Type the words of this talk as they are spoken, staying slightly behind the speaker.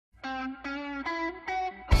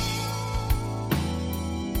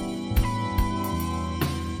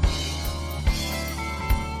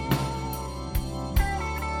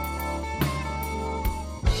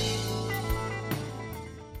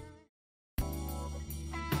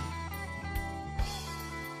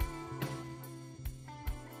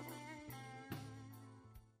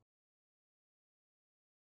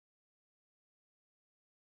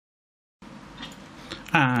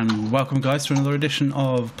And welcome, guys, to another edition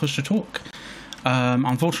of Push to Talk.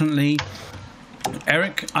 Unfortunately,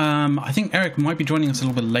 Eric, I think Eric might be joining us a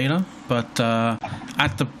little bit later, but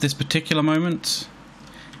at this particular moment,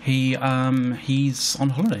 he's on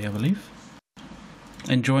holiday, I believe.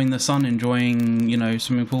 Enjoying the sun, enjoying,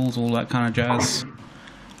 swimming pools, all that kind of jazz.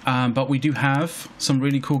 But we do have some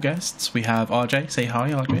really cool guests. We have RJ. Say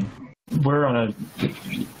hi, RJ. We're on a...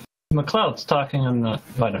 McLeod's talking on the...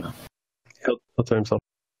 I don't know. He'll tell himself.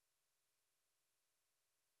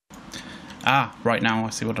 Right now I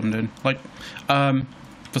see what I'm doing.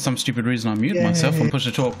 For some stupid reason I muted myself on Push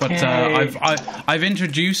to Talk, but I've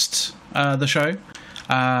introduced the show.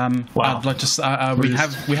 Wow. I'd like to. We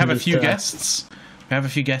have a few guests. We have a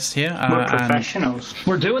few guests here. We're professionals.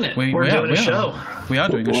 We're doing it. We're doing a show. We are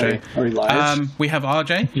doing a show. Are we live? We have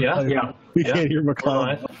RJ. Yeah. We can't hear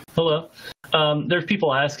McLeod. Hello. There's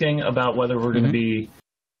people asking about whether we're going to be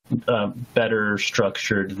better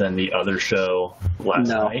structured than the other show last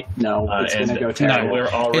night. No, it's going to go terrible. No, we're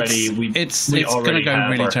already it's going to go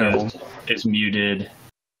really terrible. It's muted,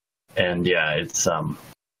 and it's a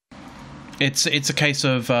case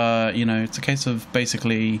of it's a case of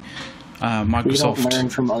basically Microsoft. We don't learn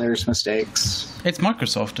from others' mistakes. It's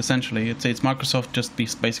Microsoft essentially. It's Microsoft just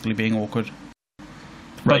basically being awkward.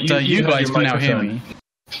 Right, but you guys can now hear me.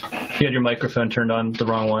 You had your microphone turned on the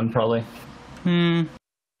wrong one, probably.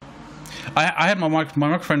 I had my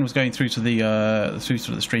microphone was going through to the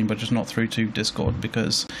stream, but just not through to Discord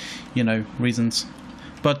because, reasons.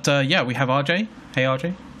 But we have RJ. Hey,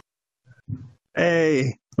 RJ.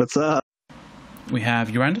 Hey, what's up? We have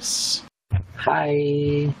Urandus.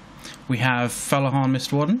 Hi. We have Falahan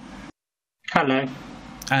Mistwarden. Hello.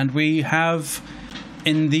 And we have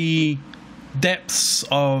in the depths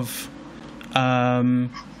of where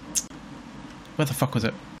the fuck was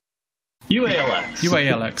it?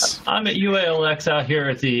 UALX. I'm at UALX out here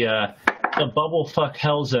at the Bubblefuck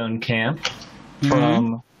Hellzone camp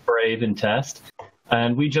from Brave and Test,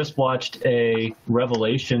 and we just watched a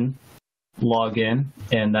Revelation login,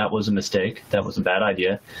 and that was a mistake. That was a bad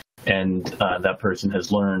idea, and that person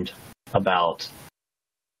has learned about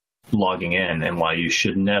logging in and why you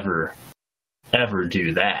should never, ever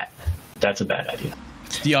do that. That's a bad idea.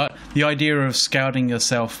 The idea of scouting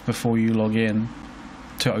yourself before you log in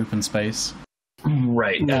to open space.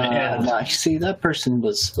 Right. No. See, that person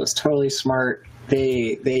was totally smart.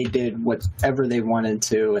 They did whatever they wanted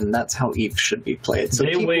to, and that's how EVE should be played. So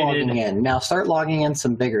keep logging in. Now start logging in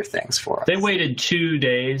some bigger things for us. They waited 2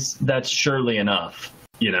 days. That's surely enough,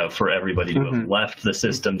 for everybody to have left the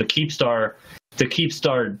system. The Keepstar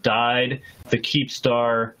died. The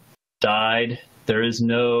Keepstar died. There is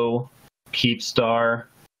no Keepstar.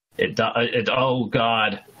 Oh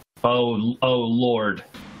God. Oh Lord.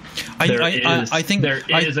 I think there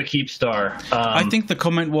is a Keepstar. I think the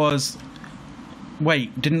comment was,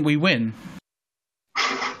 "Wait, didn't we win?"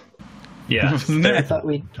 Yeah. I thought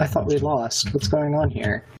we lost. What's going on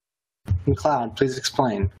here? McLeod, please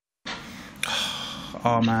explain.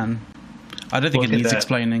 Oh man, I don't think it needs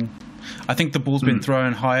explaining. I think the ball's been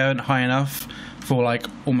thrown high enough for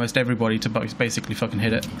almost everybody to basically fucking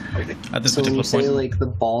hit it at this particular point. So when you say the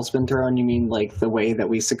ball's been thrown, you mean the way that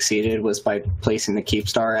we succeeded was by placing the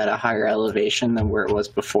Keepstar at a higher elevation than where it was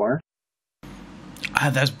before?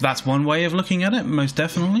 That's one way of looking at it, most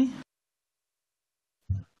definitely.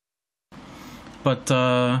 But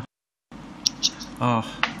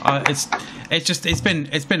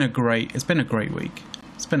it's been a great week.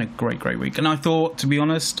 It's been a great week, and I thought, to be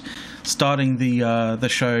honest, starting the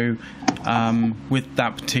show with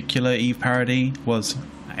that particular EVE parody was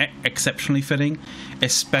exceptionally fitting,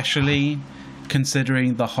 especially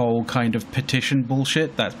considering the whole kind of petition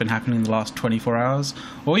bullshit that's been happening in the last 24 hours,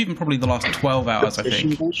 or even probably the last 12 hours. I think.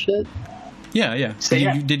 Petition bullshit? Yeah.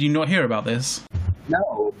 Did you not hear about this?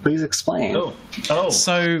 No, please explain. Oh.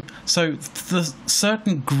 So the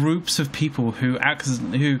certain groups of people who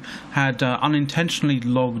had unintentionally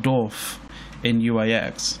logged off in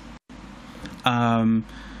UAX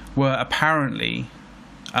were apparently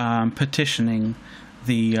petitioning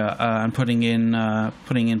and putting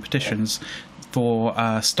in petitions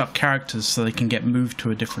for stuck characters so they can get moved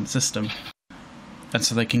to a different system and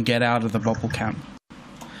so they can get out of the bubble camp.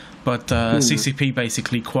 But CCP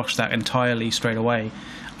basically quashed that entirely straight away,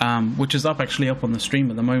 which is up on the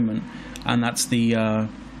stream at the moment, and that's the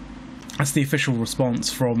official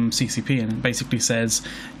response from CCP, and it basically says,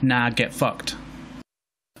 "Nah, get fucked."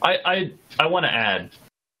 I want to add.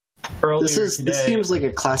 This seems like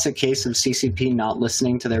a classic case of CCP not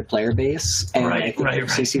listening to their player base, and I think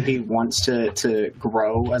if CCP wants to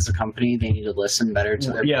grow as a company, they need to listen better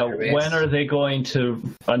to their player base. When are they going to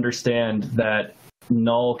understand that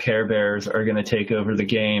null Care Bears are going to take over the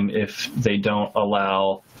game if they don't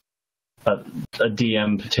allow a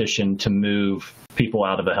DM petition to move people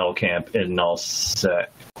out of the Hell Camp in null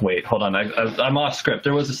sec. Wait, hold on. I'm off script.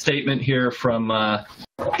 There was a statement here from,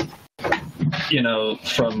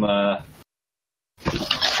 from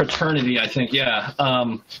Fraternity, I think. Yeah.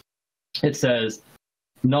 It says,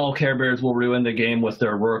 null Care Bears will ruin the game with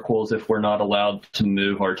their Rorquals if we're not allowed to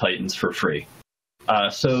move our Titans for free.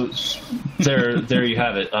 So there you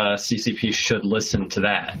have it. CCP should listen to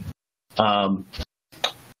that.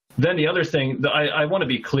 Then the other thing, I want to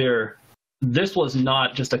be clear, this was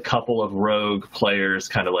not just a couple of rogue players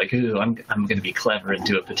kind of like, ooh, I'm going to be clever and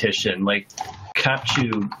do a petition. Like,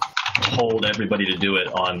 Capchu told everybody to do it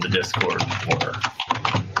on the Discord for,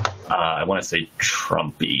 I want to say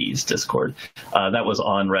Trumpy's Discord. That was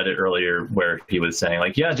on Reddit earlier where he was saying,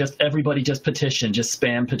 like, yeah, everybody just petition, just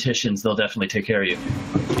spam petitions. They'll definitely take care of you.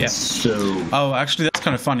 Yeah. So. Oh, actually, that's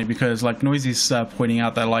kind of funny because, like, Noisy's pointing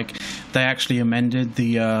out that, like, they actually amended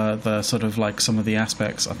the sort of, like, some of the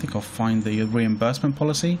aspects. I think I'll find the reimbursement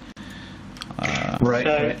policy.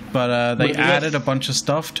 Right. But they added a bunch of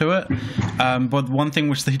stuff to it. But one thing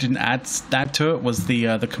which they didn't add to it was the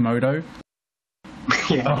Komodo.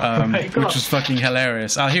 Which was fucking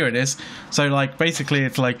hilarious. Oh, here it is. So, like, basically,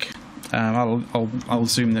 it's like, I'll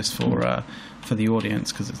zoom this for the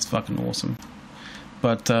audience because it's fucking awesome.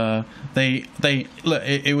 But they look,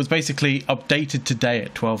 it was basically updated today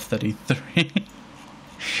at 12:33.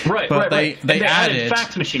 Right, but right. They added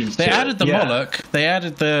fax machines. They added the Moloch. They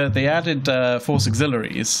added Force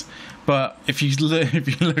Auxiliaries. But if you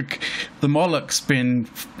look, the Moloch's been,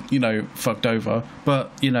 fucked over.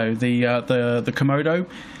 But the Komodo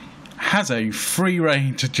has a free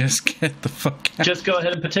reign to just get the fuck out. Just go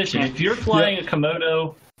ahead and petition. If you're flying a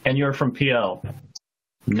Komodo and you're from PL,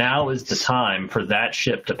 now is the time for that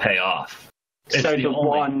ship to pay off. It's so the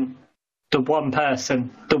one person,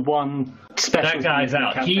 the one special. That guy's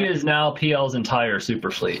out. He is now PL's entire super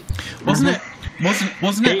fleet. Wasn't it?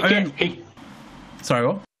 Sorry,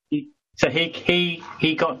 what? So he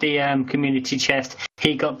got the community chest.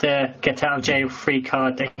 He got the get out of jail free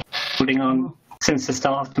card that he's holding on since the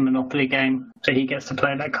start of the Monopoly game. So he gets to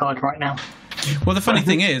play that card right now. Well, the funny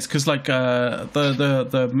thing is, because like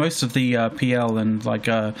the most of the PL and like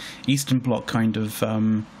Eastern Bloc kind of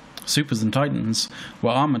Supers and Titans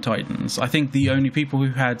were Armor Titans. I think the only people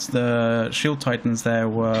who had the Shield Titans there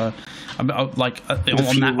were like on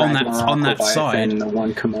that side. The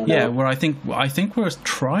one Komodo. Yeah, where I think whereas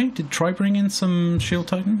did Tri bring in some Shield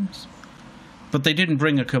Titans, but they didn't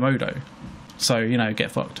bring a Komodo. So,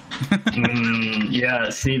 get fucked. Yeah,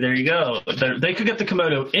 see, there you go. They could get the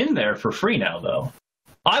Komodo in there for free now, though.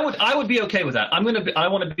 I would be okay with that. I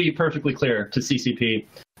want to be perfectly clear to CCP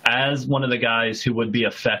as one of the guys who would be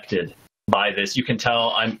affected by this. You can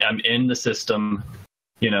tell I'm in the system.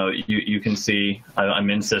 You can see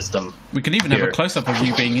I'm in system. We can even have a close up of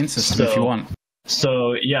you being in system if you want.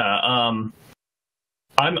 So yeah,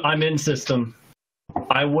 I'm in system.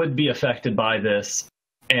 I would be affected by this,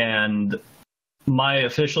 and my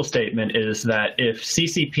official statement is that if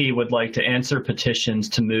CCP would like to answer petitions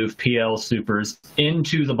to move PL Supers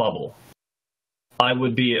into the bubble, I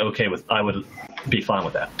would be fine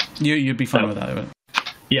with that. You'd be fine with that.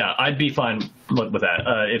 Yeah, I'd be fine with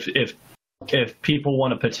that. If people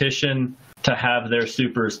want to petition to have their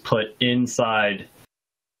supers put inside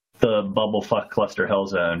the bubble fuck cluster hell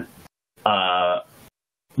zone,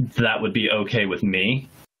 that would be okay with me.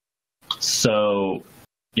 So,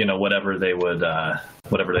 whatever they want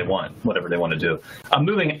to do. I'm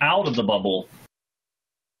moving out of the bubble.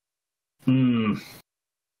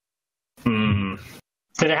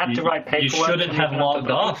 So they have to write paperwork. You shouldn't have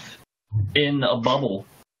logged off in a bubble.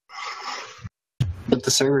 But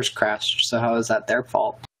the servers crashed, so how is that their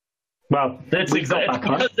fault? Well, it's because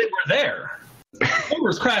they were there.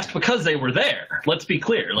 Servers crashed because they were there. Let's be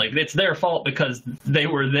clear. Like, it's their fault because they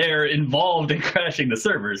were there involved in crashing the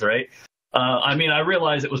servers, right? I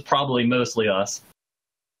realize it was probably mostly us.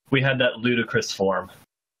 We had that ludicrous form,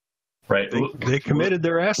 right? They committed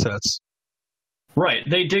their assets. Right.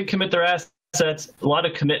 They did commit their assets. A lot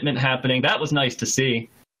of commitment happening. That was nice to see.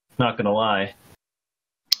 Not going to lie.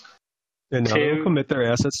 And now they'll commit their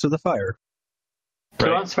assets to the fire.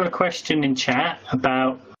 To answer a question in chat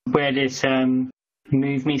about where this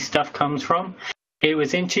Move Me stuff comes from, it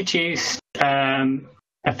was introduced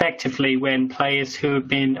effectively when players who have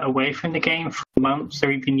been away from the game for months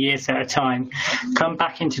or even years at a time come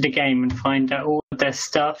back into the game and find that all of their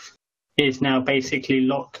stuff is now basically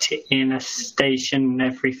locked in a station and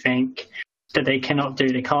everything that they cannot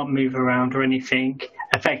do. They can't move around or anything.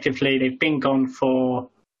 Effectively, they've been gone for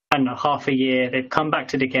I don't know, half a year. They've come back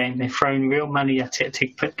to the game. They've thrown real money at it to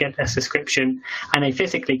get their subscription, and they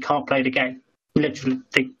physically can't play the game. Literally,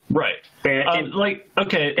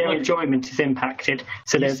 their enjoyment is impacted.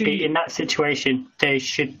 So in that situation, they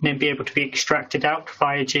should then be able to be extracted out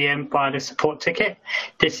via GM via the support ticket.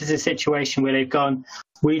 This is a situation where they've gone,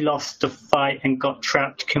 we lost the fight and got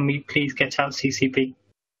trapped. Can we please get out CCP?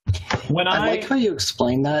 I like how you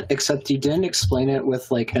explained that, except you didn't explain it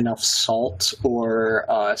with like enough salt or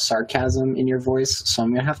sarcasm in your voice. So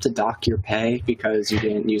I'm gonna have to dock your pay because you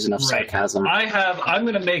didn't use enough sarcasm. I'm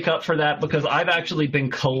gonna make up for that because I've actually been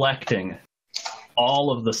collecting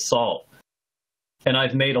all of the salt, and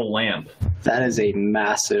I've made a lamp. That is a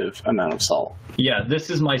massive amount of salt. Yeah, this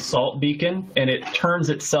is my salt beacon, and it turns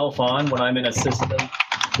itself on when I'm in a system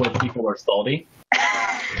where people are salty.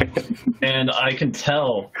 And I can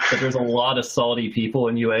tell that there's a lot of salty people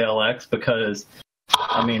in UALX because,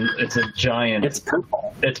 I mean, it's a giant. It's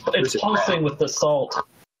purple. It's pulsing with the salt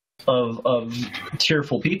of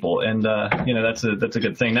tearful people, and that's a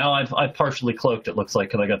good thing. Now I've partially cloaked. It looks like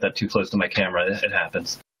because I got that too close to my camera. It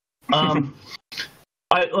happens. I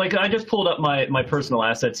just pulled up my personal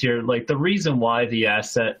assets here. Like the reason why the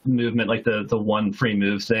asset movement, like the one free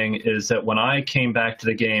move thing, is that when I came back to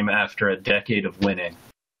the game after a decade of winning,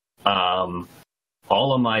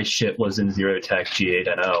 all of my shit was in Zerotech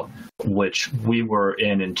G8NO, which we were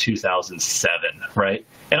in 2007, right?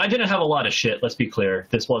 And I didn't have a lot of shit. Let's be clear.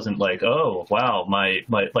 This wasn't like, oh wow, my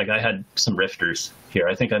like I had some rifters here.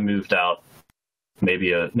 I think I moved out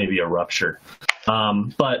maybe a rupture.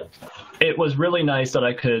 But it was really nice that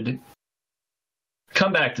I could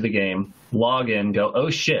come back to the game, log in, go,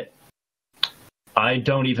 oh shit, I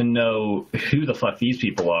don't even know who the fuck these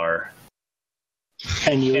people are.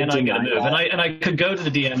 And I get a move. And I could go to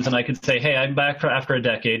the DMs and I could say, hey, I'm back after a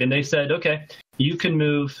decade. And they said, okay, you can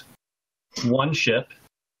move one ship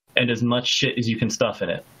and as much shit as you can stuff in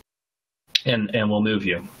it. And we'll move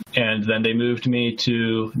you. And then they moved me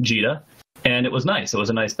to Jita. And it was nice. It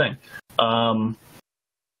was a nice thing. That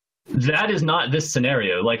is not this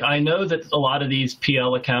scenario. Like, I know that a lot of these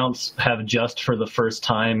PL accounts have just for the first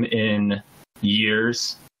time in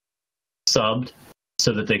years subbed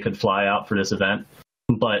so that they could fly out for this event.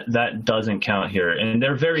 But that doesn't count here. And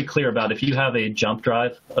they're very clear about if you have a jump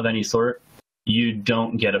drive of any sort, you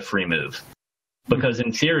don't get a free move. Because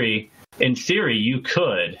in theory, you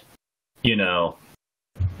could,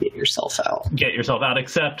 get yourself out,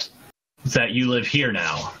 except that you live here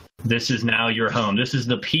now. This is now your home. This is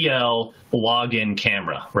the PL login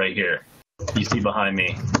camera right here. You see behind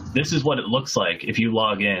me. This is what it looks like if you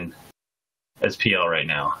log in as PL right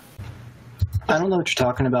now. I don't know what you're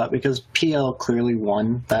talking about because PL clearly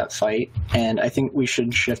won that fight, and I think we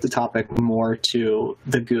should shift the topic more to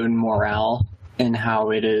the goon morale and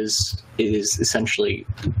how it is essentially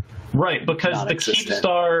right, because the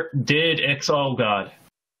Keepstar did oh god.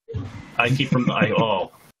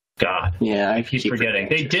 Oh god. Yeah, I keep forgetting.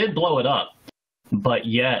 They did blow it up, but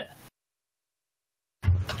yet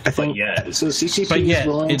so CCP is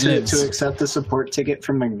willing to accept the support ticket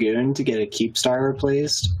from a goon to get a Keepstar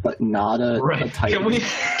replaced, but not a Titan.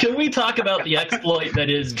 Can we talk about the exploit that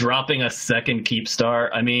is dropping a second Keepstar?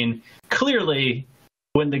 I mean, clearly,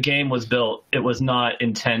 when the game was built, it was not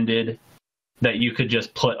intended that you could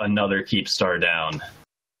just put another Keepstar down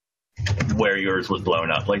where yours was blown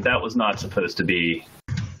up. Like, that was not supposed to be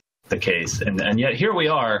the case, and yet here we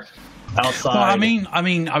are. Outside. Well, I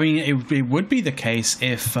mean, it would be the case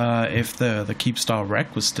if the Keepstar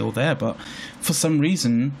wreck was still there, but for some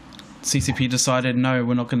reason, CCP decided no,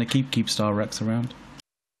 we're not going to keep Keepstar wrecks around.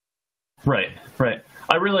 Right.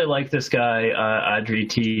 I really like this guy, Adri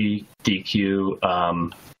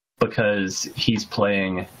TDQ, because he's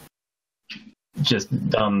playing just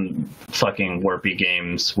dumb fucking warpy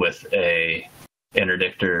games with a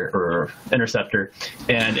interdictor or interceptor,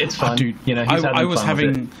 and it's fun. Dude, I was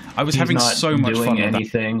having so much fun with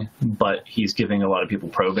anything, but he's giving a lot of people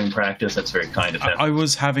probing practice. That's very kind of him. I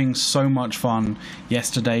was having so much fun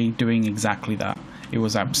yesterday doing exactly that. It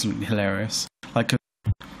was absolutely hilarious. Like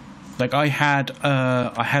I had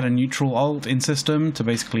a neutral ult in system to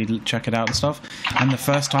basically check it out and stuff. And the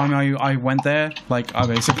first time I went there, like I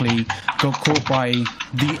basically got caught by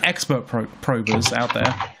the expert probers out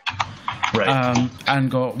there. Right. And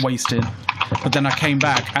got wasted. But then I came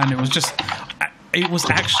back and it was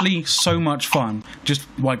actually so much fun. Just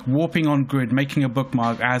like warping on grid, making a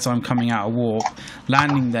bookmark as I'm coming out of warp,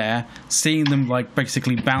 landing there, seeing them like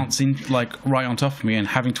basically bouncing like right on top of me and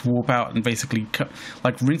having to warp out and basically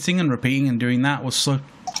like rinsing and repeating and doing that was so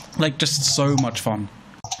like just so much fun.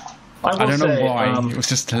 I don't know why. It was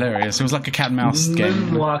just hilarious. It was like a cat and mouse game.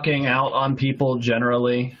 Moonwalking out on people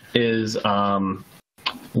generally is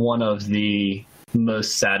one of the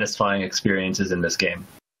most satisfying experiences in this game.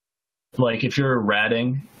 Like, if you're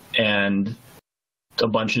ratting and a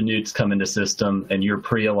bunch of newts come into system and you're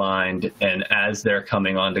pre-aligned, and as they're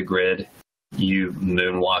coming onto grid, you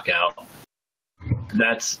moonwalk out.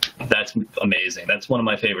 That's amazing. That's one of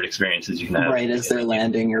my favorite experiences you can have. Right as they're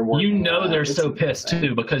landing, you're working. You know they're so pissed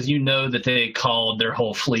too, because you know that they called their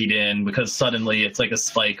whole fleet in because suddenly it's like a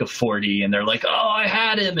spike of 40 and they're like, "Oh, I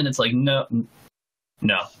had him," and it's like, no,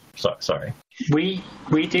 sorry. We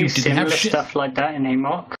do similar stuff like that in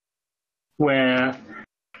AMOC, where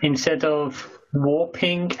instead of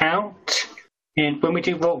warping out, when we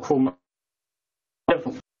do rock crawl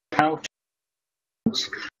out,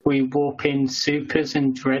 we warp in supers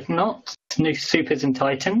and dreadnoughts, new supers and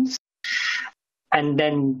titans, and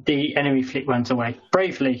then the enemy fleet runs away.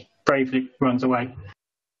 Bravely runs away.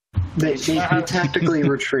 They tactically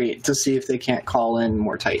retreat to see if they can't call in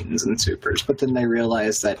more titans and supers, but then they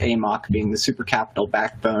realize that AMOC, being the super capital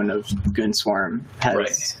backbone of Goonswarm,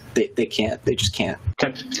 has they just can't.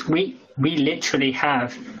 We literally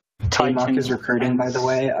have titans. AMOC is recruiting, by the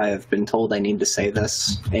way. I have been told I need to say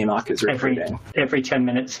this. AMOC is recruiting. Every 10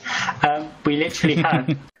 minutes. We literally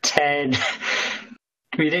have 10...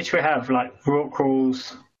 We literally have, like, rock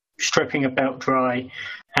crawls, stripping a belt dry,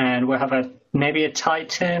 and we'll have maybe a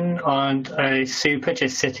titan and a super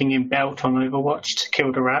just sitting in belt on Overwatch to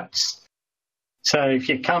kill the rats. So if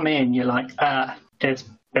you come in, you're like, there's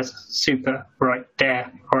a super right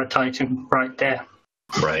there, or a titan right there.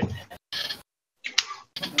 Right.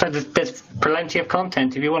 So there's plenty of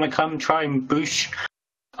content. If you want to come try and boosh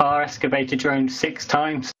our excavator drone 6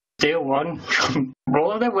 times, steal one,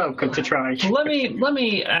 more than welcome to try. Let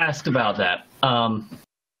me ask about that.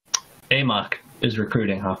 AMOC is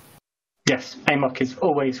recruiting, huh? Yes, AMOC is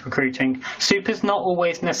always recruiting. Super's not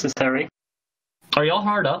always necessary. Are y'all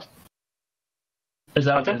hard up? Is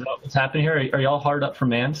that what's happening here? Are y'all hard up for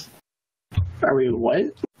mans? Are we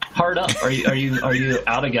what? Hard up? Are you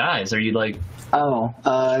out of guys? Are you like?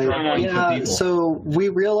 Yeah. So we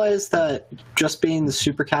realized that just being the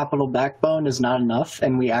super capital backbone is not enough,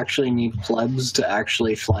 and we actually need plebs to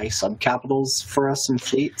actually fly subcapitals for us in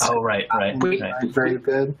fleets. Oh, right. We aren't very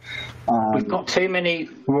good. We've got too many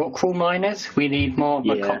rock crawl miners. We need more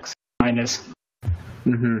Macox miners.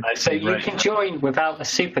 Mm-hmm. So you can join without a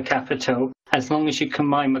super capital as long as you can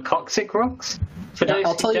mine Macoxic rocks. For those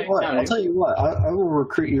I'll tell you what. I will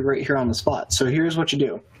recruit you right here on the spot. So here's what you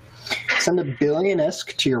do. Send a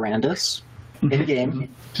billion-esque to Urandus in-game.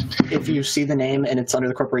 If you see the name and it's under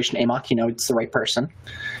the corporation AMOC, you know it's the right person.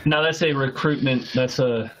 No, that's a recruitment. That's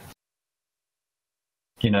a...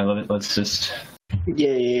 let's just...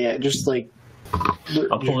 Yeah. Just like...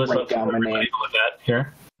 I'll pull this up down my name.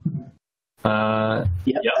 Here.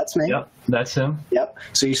 Yep, that's me. Yep, that's him. Yep.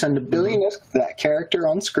 So you send a billion-esque to that character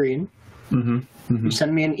on screen. Mm-hmm. You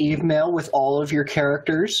send me an email with all of your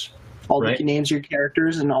characters. All the names of your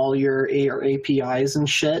characters and all your APIs and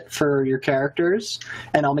shit for your characters,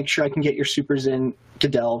 and I'll make sure I can get your supers in to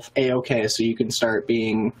Delve A-OK so you can start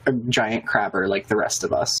being a giant crabber like the rest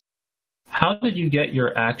of us. How did you get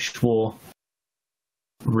your actual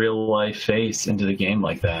real-life face into the game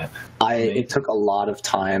like that? It took a lot of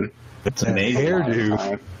time. It's amazing.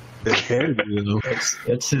 Hairdo.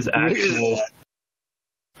 It's his actual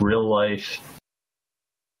real-life...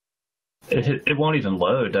 It won't even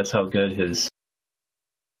load. That's how good his...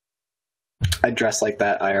 I dress like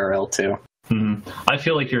that IRL too. Mm-hmm. I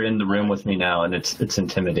feel like you're in the room with me now, and it's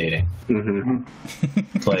intimidating. Mm-hmm.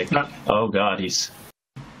 It's like, oh god, he's...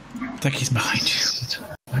 It's like he's behind you.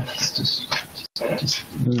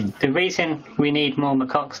 The reason we need more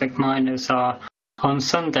Macoxic miners are, on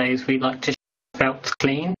Sundays we like to belts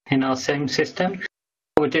clean in our sim system.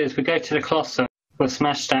 What we'll do is we go to the Colossus, we'll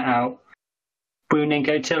smash that out. We'll then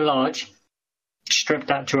go to the Large, strip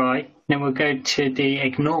that dry. Then we'll go to the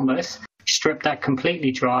Enormous, strip that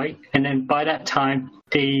completely dry. And then by that time,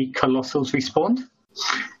 the Colossals respawn.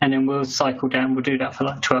 And then we'll cycle down. We'll do that for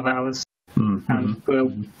like 12 hours. Mm-hmm. And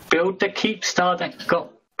we'll build the Keep Star that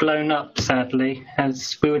got blown up, sadly,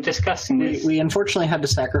 as we were discussing this. We unfortunately had to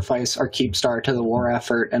sacrifice our Keep Star to the war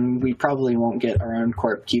effort, and we probably won't get our own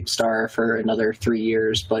Corp Keep Star for another 3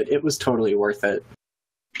 years, but it was totally worth it.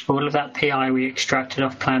 All of that PI we extracted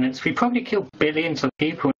off planets. We probably killed billions of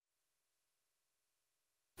people.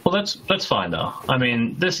 Well, that's fine though. I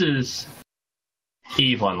mean, this is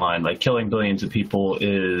EVE Online. Like, killing billions of people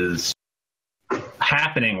is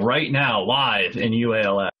happening right now, live in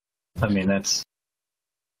UALF. I mean, that's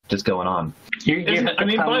just going on. I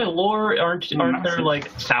mean, by lore, aren't there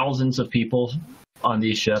like thousands of people on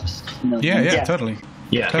these ships? Yeah, totally.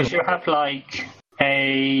 Yeah, because you have like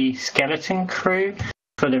a skeleton crew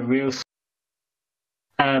for the real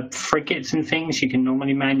frigates and things you can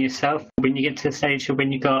normally man yourself. When you get to the stage of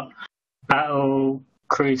when you got battle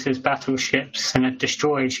cruisers, battleships, and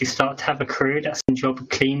destroyers, you start to have a crew that's the job of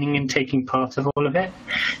cleaning and taking part of all of it.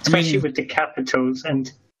 Especially with the capitals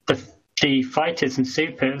and the fighters and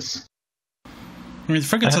supers. I mean, the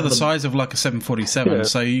frigates are the size of like a 747. Yeah.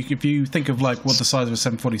 So if you think of like what the size of a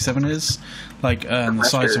 747 is, like the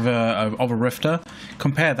size of a Rifter,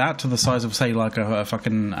 compare that to the size of say like a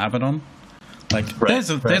fucking Abaddon. Like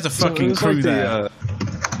there's a fucking crew like there.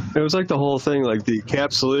 It was like the whole thing, like the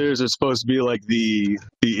Capsuleers are supposed to be like the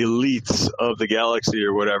elites of the galaxy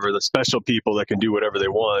or whatever, the special people that can do whatever they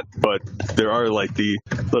want, but there are like the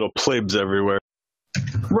little plebs everywhere.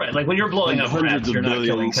 Right, like when you're blowing up rats, you're not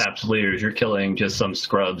killing Capsuleers, you're killing just some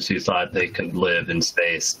scrubs who thought they could live in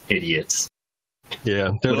space. Idiots.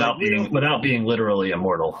 Yeah. Without being literally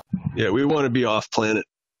immortal. Yeah, we want to be off planet.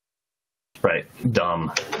 Right.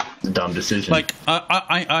 Dumb decision. Like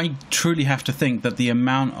I truly have to think that the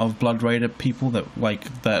amount of Blood Raider people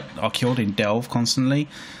that are killed in Delve constantly,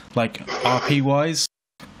 like RP wise,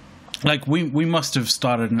 like we must have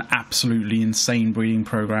started an absolutely insane breeding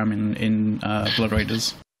program in Blood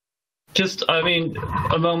Raiders. Just, I mean,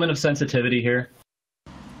 a moment of sensitivity here.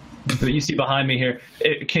 But you see behind me here,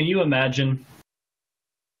 can you imagine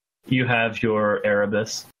you have your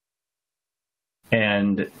Erebus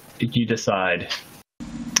and you decide,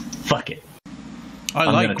 fuck it. I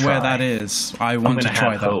like where that is. I want to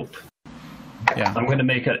try that. Hope. Yeah. I'm going to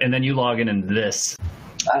make it, and then you log in this.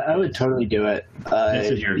 I would totally do it.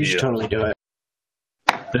 This is your view. You should totally do it.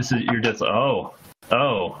 This is, you're just, oh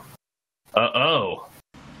god. Oh.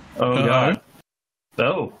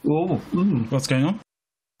 Ooh. Mm. What's going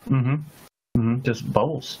on? Just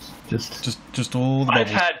bubbles. Just all the bubbles. I've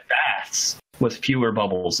had baths with fewer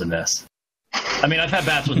bubbles in this. I mean, I've had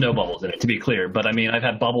baths with no bubbles in it, to be clear, but I mean, I've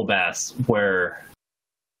had bubble baths where,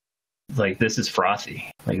 like, this is frothy.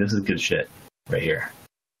 Like, this is good shit right here.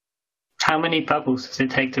 How many bubbles does it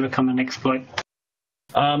take to become an exploit?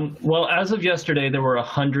 Well, as of yesterday, there were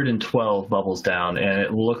 112 bubbles down, and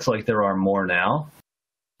it looks like there are more now.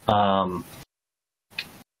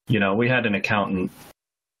 You know, we had an accountant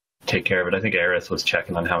take care of it. I think Aerith was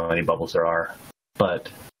checking on how many bubbles there are, but...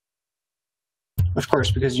 Of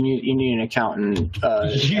course, because you need an accountant.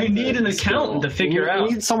 You need an accountant to figure out.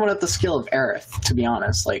 You need someone at the skill of Aerith, to be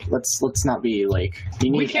honest. Like, let's not be like.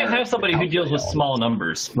 We can't have somebody who deals with small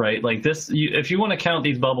numbers, right? Like this. If you want to count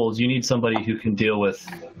these bubbles, you need somebody who can deal with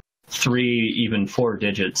 3, even 4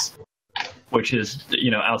 digits, which is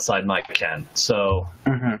outside my ken. So,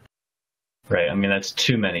 right. I mean, that's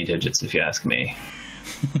too many digits, if you ask me.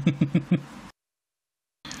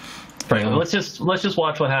 Right. Let's just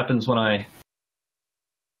watch what happens when I.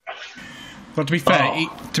 But to be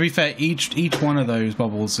fair, each one of those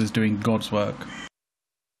bubbles is doing God's work.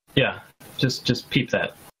 Yeah, just peep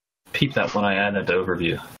that when I add that to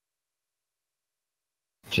overview.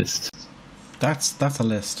 That's a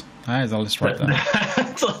list. That is a list right there.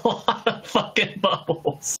 That's a lot of fucking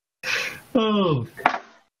bubbles. Oh,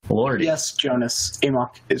 Lordy. Yes, Jonas,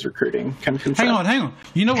 Amok is recruiting. Hang on.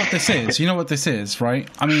 You know what this is, right?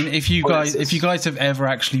 I mean, if you guys have ever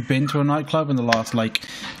actually been to a nightclub in the last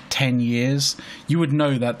 10 years, you would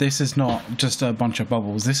know that this is not just a bunch of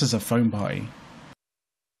bubbles. This is a foam party.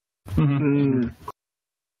 Mm-hmm.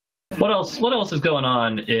 What else is going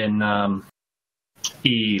on in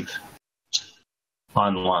EVE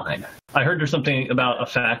Online? I heard there's something about a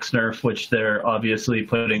fax nerf, which they're obviously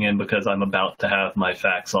putting in because I'm about to have my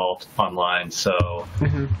fax alt online. So they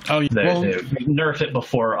nerf it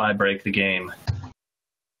before I break the game,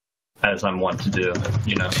 as I'm wont to do.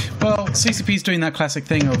 Well, CCP's doing that classic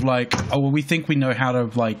thing of we think we know how to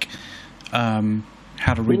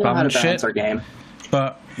rebalance shit. Our game.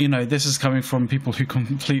 But this is coming from people who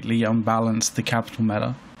completely unbalance the capital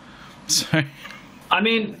meta. So, I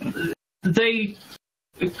mean, they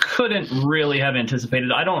couldn't really have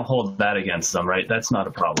anticipated. I don't hold that against them, right? That's not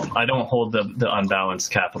a problem. I don't hold the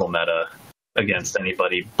unbalanced capital meta against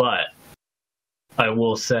anybody, but I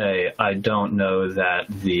will say I don't know that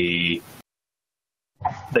they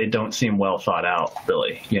don't seem well thought out,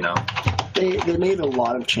 really, They made a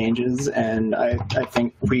lot of changes, and I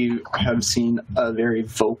think we have seen a very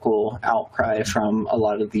vocal outcry from a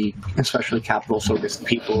lot of the, especially capital-focused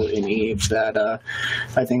people in EVE, that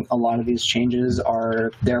I think a lot of these changes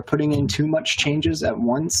they're putting in too much changes at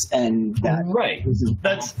once, and that right.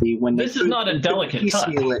 This is not a delicate touch.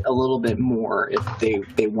 Piecemeal it a little bit more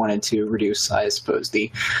if they wanted to reduce, I suppose,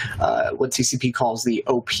 the what CCP calls the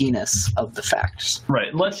OP-ness of the facts.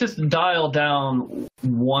 Right. Let's just dial down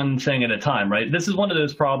one thing at a time, right? This is one of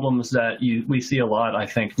those problems that we see a lot, I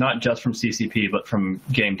think, not just from CCP, but from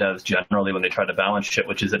game devs generally when they try to balance shit,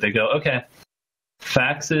 which is that they go, okay,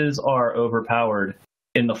 faxes are overpowered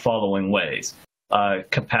in the following ways.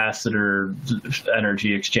 Capacitor,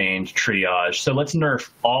 energy exchange, triage. So let's nerf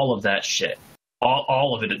all of that shit,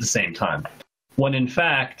 all of it at the same time. When in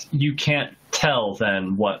fact, you can't tell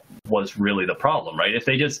then what was really the problem, right? If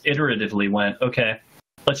they just iteratively went, okay,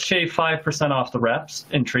 let's shave 5% off the reps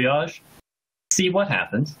in triage, see what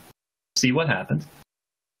happens.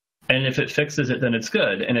 And if it fixes it, then it's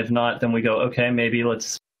good. And if not, then we go, okay, maybe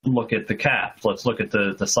let's look at the cap. Let's look at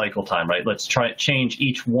the cycle time, right? Let's try change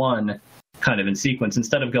each one kind of in sequence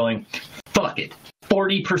instead of going, fuck it,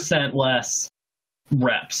 40% less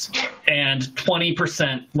reps and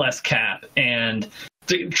 20% less cap and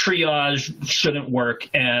the triage shouldn't work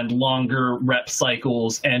and longer rep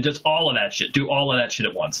cycles and just all of that shit. Do all of that shit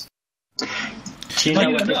at once. I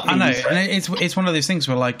know, and it's one of those things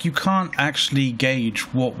where like you can't actually gauge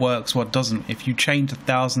what works, what doesn't, if you change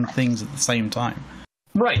 1,000 things at the same time.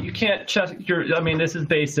 Right, you can't check your. I mean, this is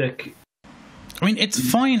basic. I mean, it's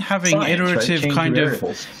fine having science, iterative right? kind of.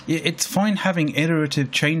 Variables. It's fine having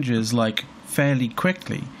iterative changes like fairly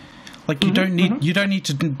quickly. Like you don't need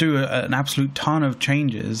to do an absolute ton of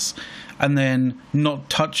changes and then not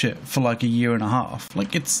touch it for like a year and a half.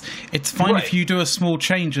 Like it's fine if you do a small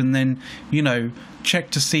change and then check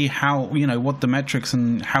to see how what the metrics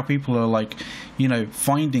and how people are like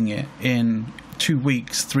finding it in 2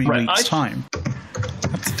 weeks, 3 weeks time.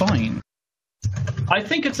 That's fine. I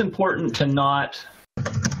think it's important to not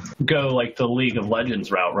go like the League of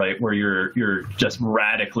Legends route, right, where you're just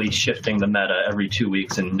radically shifting the meta every 2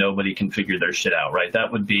 weeks and nobody can figure their shit out, right?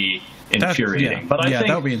 That would be infuriating. But I think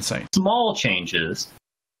that would be insane. Small changes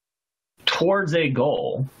towards a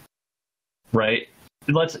goal, right?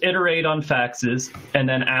 Let's iterate on faxes, and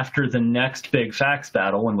then after the next big fax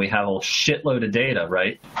battle, when we have a shitload of data,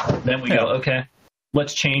 right, then we go, okay,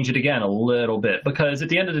 let's change it again a little bit. Because at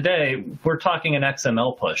the end of the day, we're talking an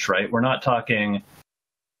XML push, right? We're not talking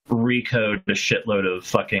recode a shitload of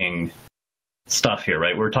fucking stuff here,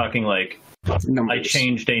 right? We're talking like numbers.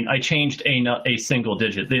 I changed a single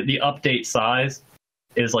digit. The update size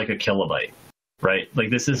is like a kilobyte, right? Like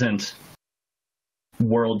this isn't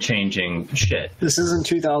world-changing shit. This isn't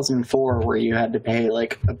 2004 where you had to pay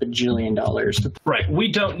like $1 bajillion to right.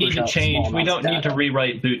 We don't need to change. We don't need to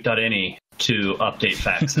rewrite boot.ini to update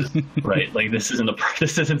faxes, right? Like this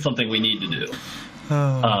isn't something we need to do.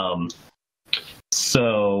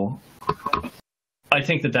 So I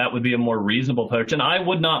think that would be a more reasonable approach, and I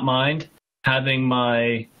would not mind having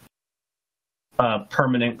my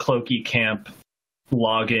permanent Cloaky camp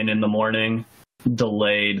login in the morning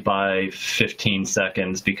delayed by 15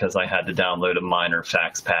 seconds because I had to download a minor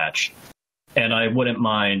fax patch. And I wouldn't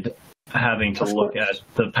mind having to look at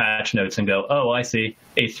the patch notes and go, oh, I see,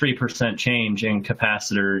 a 3% change in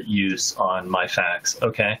capacitor use on my fax.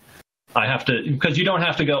 Okay. I have to, because you don't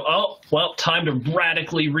have to go, oh, well, time to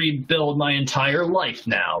radically rebuild my entire life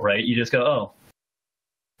now, right? You just go,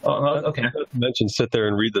 okay. Not to mention, sit there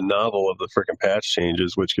and read the novel of the freaking patch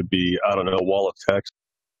changes, which could be, I don't know, a wall of text.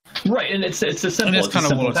 Right, and it's a simple. It is kind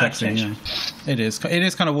of wall of texting. Yeah. It is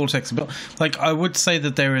kind of wall of texting, but like I would say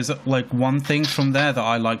that there is like one thing from there that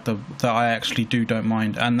I like that I actually don't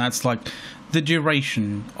mind, and that's like the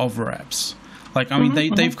duration of reps. Like I mean,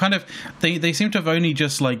 they've kind of they seem to have only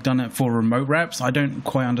just like done it for remote reps. I don't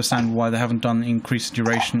quite understand why they haven't done increased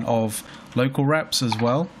duration of local reps as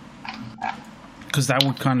well, because that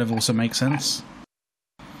would kind of also make sense.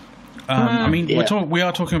 I mean, we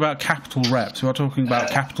are talking about capital reps. We are talking about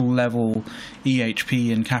capital level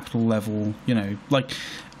EHP and capital level, like,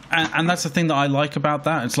 and that's the thing that I like about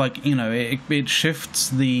that. It's like, it shifts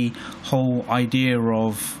the whole idea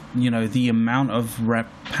of, the amount of rep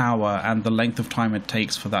power and the length of time it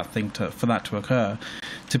takes for that to occur,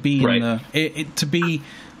 to be to be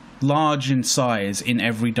large in size in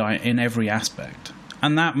every aspect.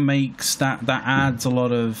 And that makes that adds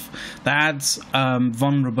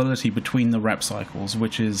vulnerability between the rep cycles,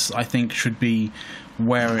 which is, I think, should be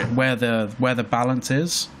where the balance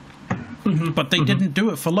is. But they didn't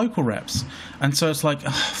do it for local reps, and so it's like,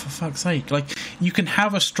 for fuck's sake, like you can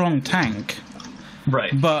have a strong tank,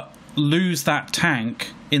 right? But lose that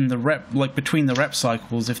tank in the rep, like between the rep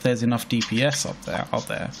cycles, if there's enough DPS out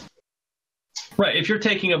there. Right. If you're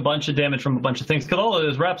taking a bunch of damage from a bunch of things, because all of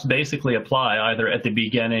those reps basically apply either at the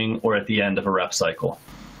beginning or at the end of a rep cycle,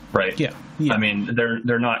 right? Yeah. I mean,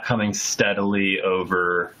 they're not coming steadily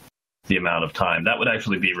over the amount of time. That would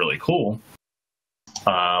actually be really cool.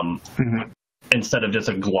 Instead of just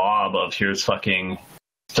a glob of here's fucking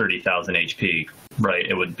 30,000 HP, right?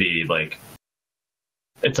 It would be like,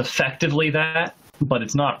 it's effectively that, but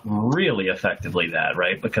it's not really effectively that,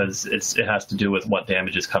 right? Because it has to do with what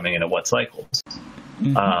damage is coming in at what cycles.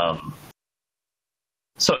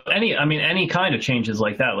 So any kind of changes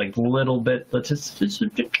like that, like little bit, let's just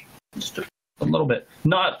a little bit.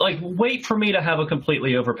 Not like wait for me to have a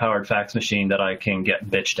completely overpowered fax machine that I can get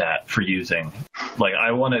bitched at for using. Like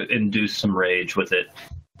I want to induce some rage with it,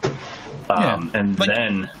 and like,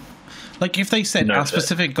 then. Like if they said our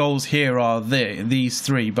specific goals here are these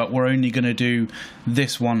three, but we're only going to do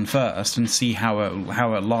this one first and see how it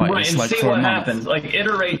lies. Right, and like see what happens. Like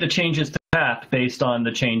iterate the changes to path based on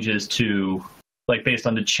the changes to, like based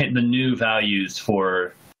on the new values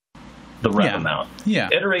for the rep amount. Yeah.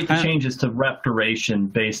 Iterate the changes to rep duration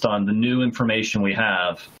based on the new information we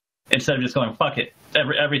have, instead of just going fuck it,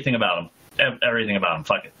 everything about them,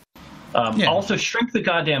 fuck it. Also, shrink the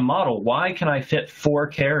goddamn model. Why can I fit 4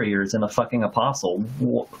 carriers in a fucking apostle?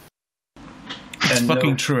 It's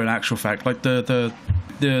fucking true in actual fact. Like the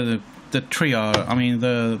triage, I mean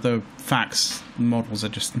the fax models are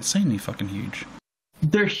just insanely fucking huge.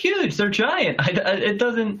 They're huge. They're giant. It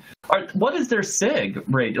doesn't. What is their sig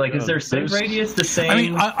rate? Like, is their sig radius the same? I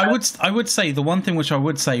mean, I would say the one thing which I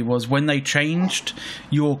would say was when they changed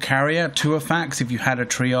your carrier to a fax, if you had a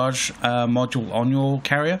triage module on your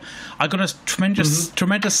carrier, I got a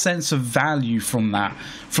tremendous sense of value from that,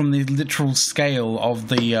 from the literal scale of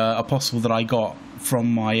the apostle that I got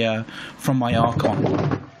from my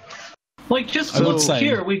Archon. Like, just look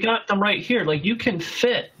here, we got them right here. Like, you can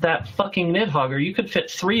fit that fucking Nidhogger. You could fit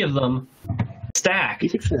 3 of them stacked. You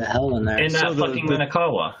could fit a hell in there. In that fucking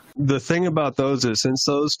Minakawa. The thing about those is, since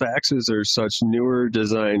those faxes are such newer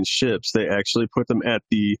designed ships, they actually put them at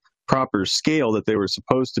the proper scale that they were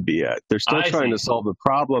supposed to be at. They're still trying to solve the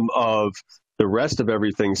problem of the rest of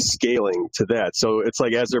everything scaling to that. So it's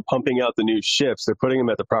like as they're pumping out the new ships, they're putting them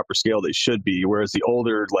at the proper scale they should be, whereas the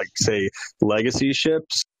older, like, say, legacy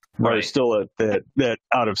ships are still at that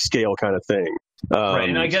out of scale kind of thing. Right,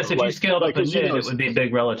 and I guess if you scaled up a Nid, it would be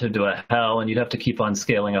big relative to a Hell, and you'd have to keep on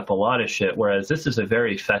scaling up a lot of shit, whereas this is a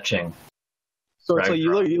very fetching. So it's like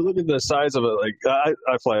you look at the size of it, like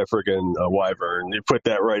I fly a freaking Wyvern, you put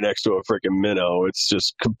that right next to a freaking Minnow, it's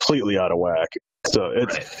just completely out of whack. So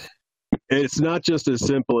it's not just as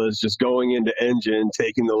simple as just going into engine,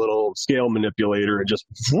 taking the little scale manipulator and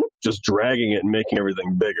just dragging it and making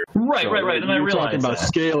everything bigger. Right. And I realize talking about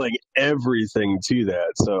scaling everything to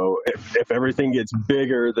that. So if everything gets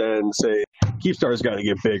bigger, then say Keepstar's got to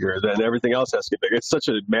get bigger, then everything else has to get bigger. It's such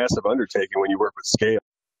a massive undertaking when you work with scale.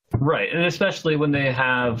 Right, and especially when they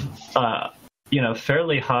have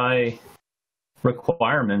fairly high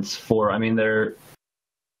requirements for. I mean, the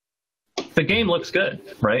game looks good,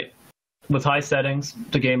 right? With high settings,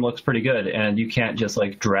 the game looks pretty good, and you can't just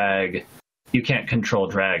you can't control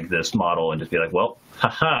drag this model and just be like, well,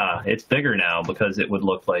 haha, it's bigger now, because it would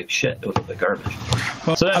look like shit. It would look like garbage.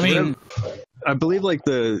 Well, so I believe like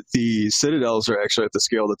the Citadels are actually at the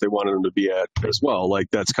scale that they wanted them to be at as well. Like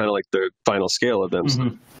that's kind of like the final scale of them. Mm-hmm.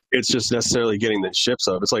 So it's just necessarily getting the ships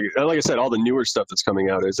up. It's like I said, all the newer stuff that's coming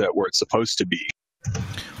out is at where it's supposed to be.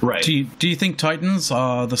 Right. Do you think Titans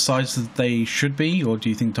are the size that they should be, or do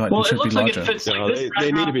you think Titans should be larger? It fits like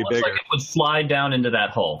they need to be bigger. Like it would slide down into that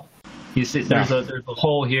hole. You see, there's a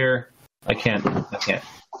hole here. I can't.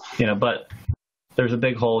 But there's a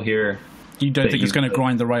big hole here. You don't think it's going to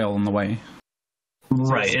grind the rail on the way?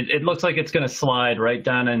 Right. It looks like it's going to slide right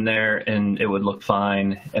down in there, and it would look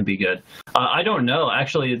fine and be good. I don't know.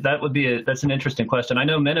 Actually, that's an interesting question. I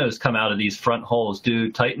know minnows come out of these front holes.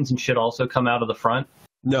 Do Titans and shit also come out of the front?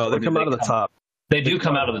 No, they come out of the top. They do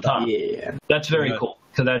come out of the top. Yeah. That's very cool.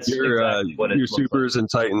 Because that's exactly what it your supers like. And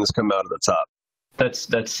Titans come out of the top. That's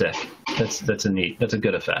sick. That's a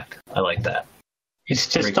good effect. I like that. It's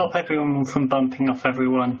to stop everyone from bumping off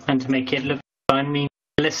everyone and to make it look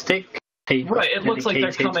realistic. Right, it looks like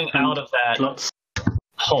they're coming out of that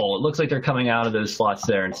hole. It looks like they're coming out of those slots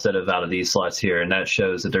there instead of out of these slots here, and that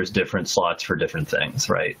shows that there's different slots for different things,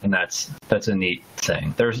 right? And that's a neat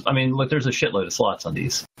thing. There's a shitload of slots on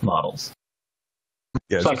these models.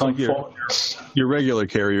 Yeah, It's so like on your, Fox. your regular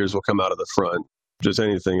carriers will come out of the front. Just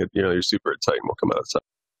anything, your Super Titan will come out of the side.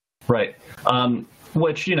 Right.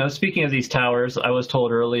 Which, speaking of these towers, I was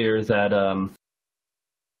told earlier that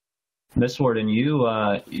Miss Warden,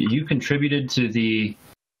 you contributed to the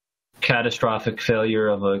catastrophic failure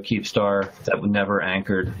of a Keepstar that never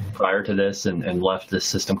anchored prior to this and left this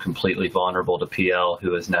system completely vulnerable to PL,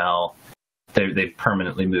 who is now, they've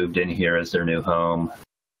permanently moved in here as their new home.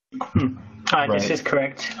 This is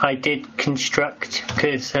correct. I did construct,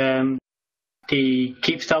 because the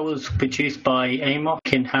Keepstar was produced by AMOC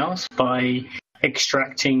in-house by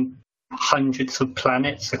extracting hundreds of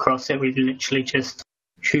planets across it. We literally just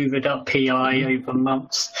hoovered up PI over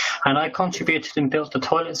months. And I contributed and built the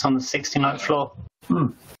toilets on the 69th floor.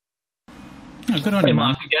 Oh, good on you,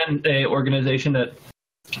 man. Again, an organization that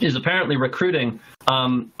is apparently recruiting.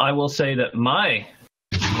 I will say that my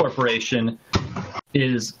corporation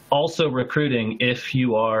is also recruiting if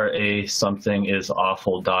you are a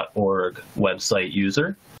somethingisawful.org website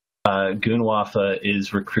user. Goonwafa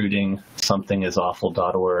is recruiting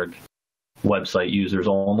somethingisawful.org website users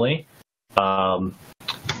only.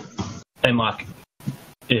 AMOC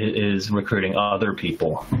is recruiting other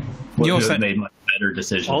people who have made much better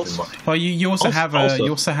decisions in life. Well, you also have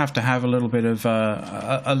to have a little bit of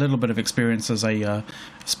experience as a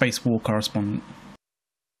space war correspondent.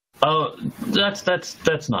 Oh, that's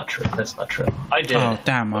not true. That's not true. I did. Oh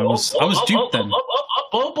damn! I was duped then.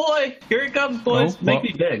 Oh boy! Here it comes, boys. Make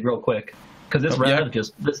me big, real quick,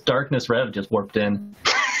 because this darkness rev just warped in.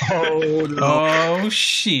 Oh no! Oh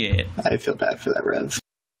shit! I feel bad for that Rev.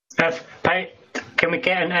 Can we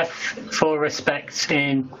get an F for respect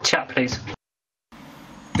in chat, please?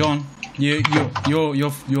 Go on.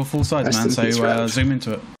 You're full size, man. So zoom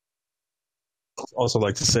into it. Also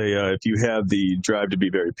like to say, if you have the drive to be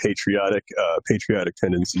very patriotic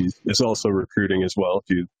tendencies, it's also recruiting as well. If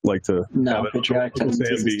you'd like to, no, patriotic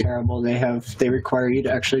tendencies is terrible. They require you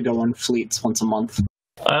to actually go on fleets once a month.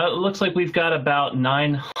 It looks like we've got about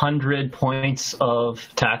 900 points of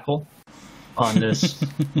tackle on this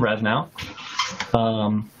rev now.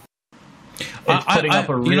 It's putting up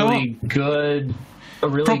a really good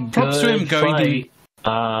props to him fight.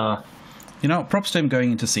 Props to him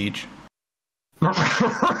going into siege.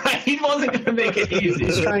 Right, he wasn't going to make it easy.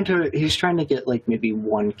 He's trying to get like maybe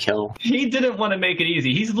one kill. He didn't want to make it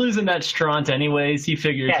easy. He's losing that Straunt anyways. He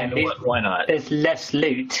figures, why not? There's less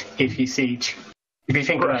loot if you siege. If you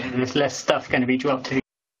think about it, there's less stuff going to be dropped.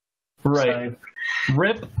 Right. So.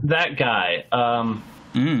 Rip that guy. Hold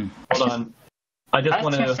on. I just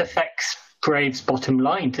want to. That just affects Brave's bottom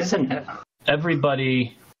line, doesn't it?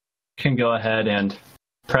 Everybody can go ahead and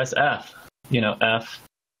press F. F.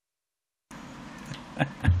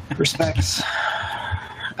 Respects.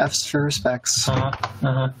 F's for respects.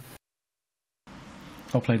 Well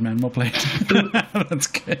played, man. Well played. That's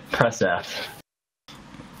good. Press F.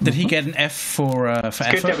 Did he get an F for it's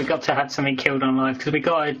effort? Good that we got to have something killed on live, because we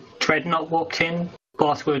got a Dreadnought walked in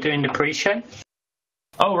whilst we were doing the pre-show.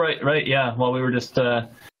 Oh, right, yeah. Well, we were just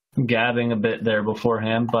gabbing a bit there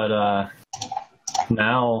beforehand, but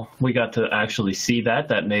now we got to actually see that.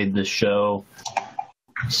 That made the show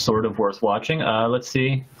sort of worth watching. Let's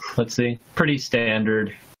see. Pretty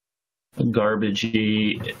standard,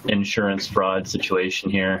 garbagey insurance fraud situation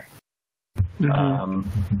here. Mm-hmm.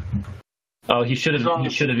 He should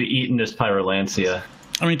have eaten this Pyrolancia.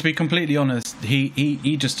 I mean, to be completely honest,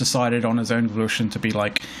 he just decided on his own volition to be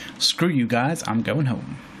like, screw you guys, I'm going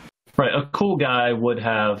home. Right, a cool guy would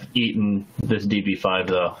have eaten this DB5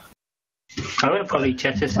 though. I would have probably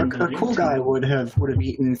jettisoned a cool guy would have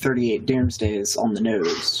eaten 38 Doomsdays on the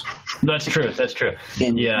nose. That's true. With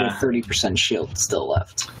 30% shield still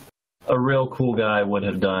left. A real cool guy would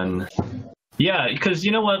have done. Yeah, because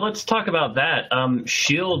you know what? Let's talk about that.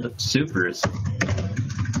 Shield supers.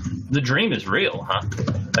 The dream is real, huh?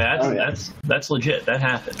 That's legit. That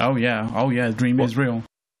happened. Oh yeah. The dream is real.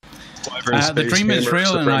 The dream is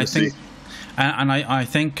real, and I think. I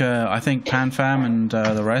think PanFam and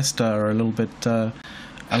the rest are a little bit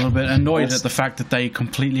annoyed at the fact that they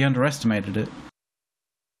completely underestimated it.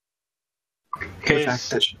 The fact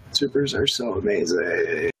that supers are so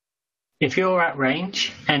amazing. If you're at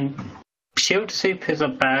range, and shield supers are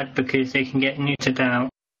bad because they can get neutered out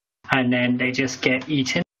and then they just get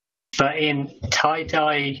eaten. But in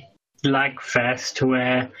tie-dye Lagfest,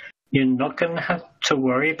 where you're not going to have to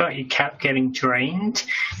worry about your cap getting drained,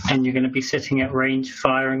 and you're going to be sitting at range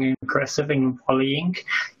firing and aggressive and volleying,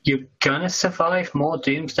 you're going to survive more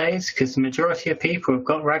Doomsdays, because the majority of people have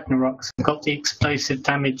got Ragnaroks and got the explosive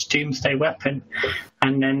damage Doomsday weapon.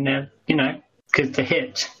 And then, because the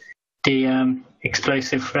hit, the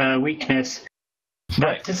explosive weakness,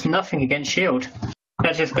 That does nothing against shield.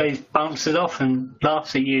 That just bounces off and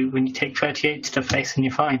laughs at you when you take 38 to the face and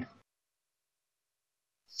you're fine.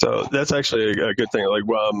 So that's actually a good thing. Like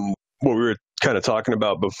what we were kind of talking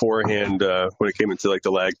about beforehand when it came into like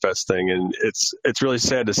the lag fest thing, and it's really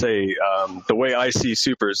sad to say the way I see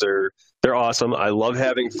supers, they're awesome. I love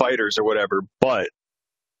having fighters or whatever, but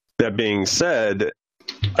that being said,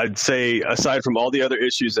 I'd say aside from all the other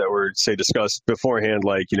issues that were discussed beforehand,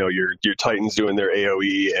 like your Titans doing their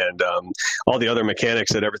AOE and all the other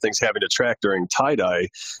mechanics that everything's having to track during tie-dye,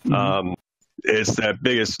 it's that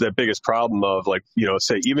biggest problem of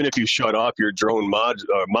say even if you shut off your drone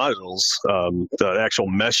modules, the actual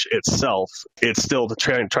mesh itself, it's still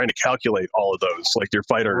trying to calculate all of those, like your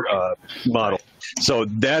fighter model. So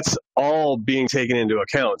that's all being taken into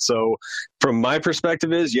account. So from my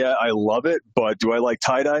perspective I love it, but do I like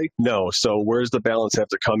tie-dye? No. So where's the balance have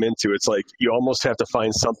to come into? It's like you almost have to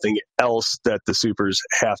find something else that the supers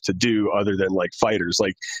have to do other than like fighters.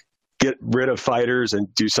 Like get rid of fighters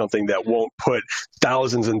and do something that won't put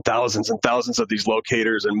thousands and thousands and thousands of these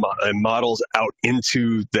locators and models out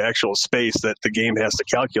into the actual space that the game has to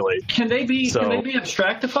calculate. Can they be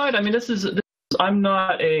abstractified? I mean, I'm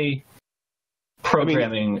not a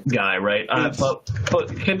programming guy, right?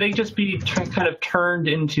 But can they just be kind of turned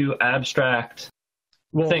into abstract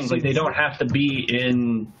things? Like they don't have to be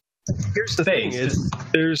in. Here's the thing: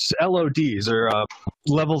 there's LODs or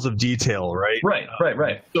levels of detail, right? Right.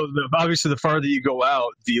 So obviously, the farther you go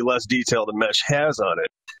out, the less detail the mesh has on it,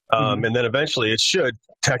 and then eventually it should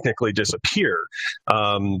technically disappear.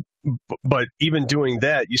 But even doing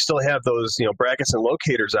that, you still have those brackets and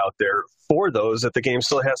locators out there for those that the game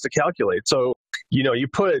still has to calculate. So you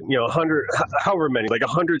put 100, however many, like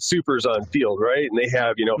 100 supers on field, right? And they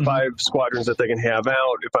have 5 squadrons that they can have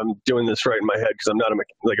out. If I'm doing this right in my head, because I'm not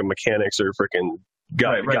a mechanics or freaking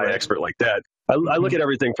guy expert like that. I look at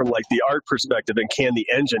everything from like the art perspective and can the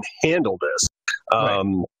engine handle this?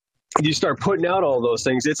 You start putting out all those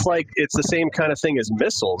things, it's the same kind of thing as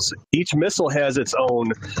missiles. Each missile has its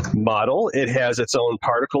own model, it has its own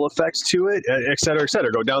particle effects to it, et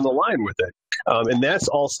cetera, go down the line with it. And that's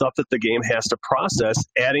all stuff that the game has to process,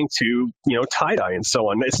 adding to tie-dye and so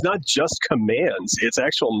on. It's not just commands, it's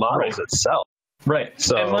actual models itself. Right.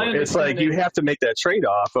 So it's like you have to make that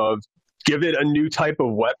trade-off of give it a new type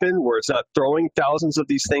of weapon where it's not throwing thousands of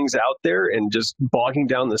these things out there and just bogging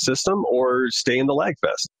down the system, or stay in the lag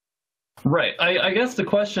fest. Right. I guess the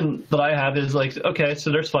question that I have is like, okay,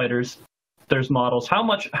 so there's fighters, there's models. How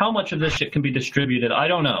much of this shit can be distributed? I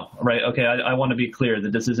don't know. Right. Okay. I want to be clear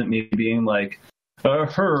that this isn't me being like, as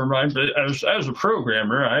a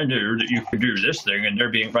programmer, I knew that you could do this thing, and they're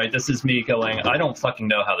being right. This is me going, I don't fucking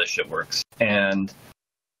know how this shit works. And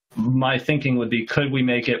my thinking would be, could we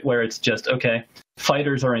make it where it's just, okay,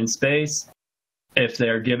 fighters are in space. If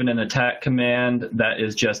they're given an attack command, that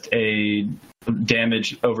is just a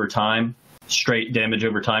damage over time, straight damage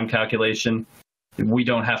over time calculation. We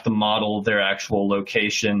don't have to model their actual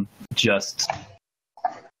location, just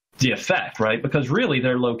the effect, right? Because really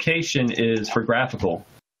their location is for graphical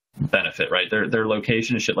benefit, right? Their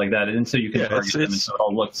location and shit like that. And so you can target them and so it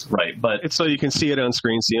all looks right. But it's so you can see it on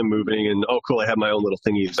screen, see them moving, and oh cool, I have my own little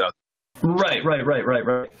thingies out. Right.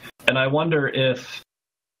 And I wonder if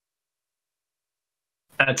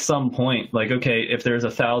at some point, like, okay, if there's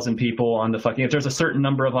 1,000 people on if there's a certain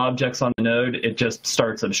number of objects on the node, it just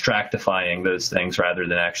starts abstractifying those things rather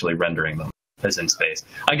than actually rendering them as in space.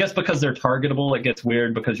 I guess because they're targetable, it gets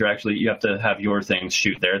weird because you have to have your things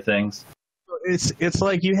shoot their things. It's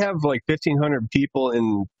like you have like 1,500 people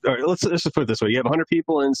in. Or let's just put it this way: you have 100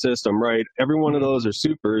 people in system, right? Every one of those are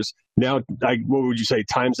supers. Now, what would you say?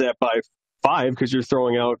 Times that by 5, because you're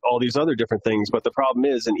throwing out all these other different things. But the problem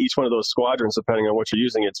is, in each one of those squadrons, depending on what you're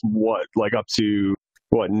using, it's up to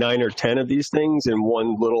 9 or 10 of these things in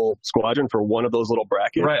one little squadron for one of those little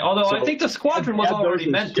brackets. Right. Although I think the squadron was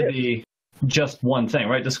already meant to be just one thing,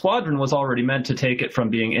 right? The squadron was already meant to take it from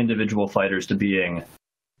being individual fighters to being.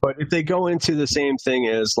 But if they go into the same thing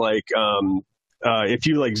as if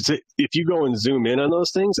you go and zoom in on those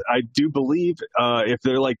things, I do believe if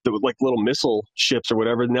they're like little missile ships or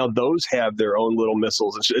whatever, now those have their own little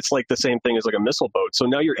missiles. It's like the same thing as like a missile boat. So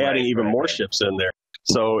now you're adding even more ships in there.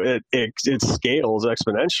 So it scales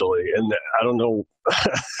exponentially, and I don't know.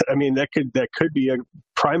 I mean, that could be a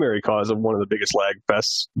primary cause of one of the biggest lag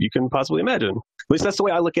fests you can possibly imagine. At least that's the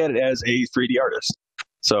way I look at it as a 3D artist.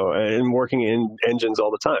 So, and working in engines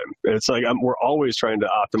all the time. It's like we're always trying to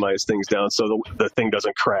optimize things down so the thing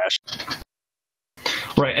doesn't crash.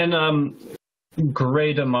 Right. And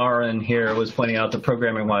Gray Damarin here was pointing out that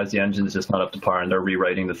programming-wise, the engine is just not up to par, and they're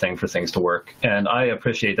rewriting the thing for things to work. And I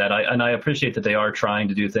appreciate that. I appreciate that they are trying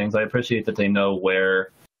to do things. I appreciate that they know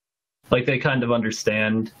where, like, they kind of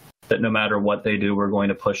understand that no matter what they do, we're going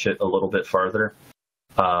to push it a little bit farther.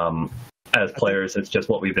 As players, it's just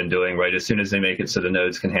what we've been doing, right? As soon as they make it so the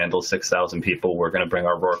nodes can handle 6,000 people, we're going to bring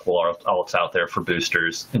our Rorqual alts out there for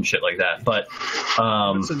boosters and shit like that. But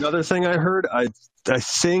that's another thing I heard. I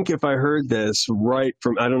think if I heard this right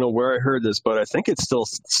from, I don't know where I heard this, but I think it's still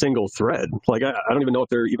single thread. Like, I don't even know if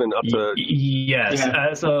they're even up to... Yes. Yeah.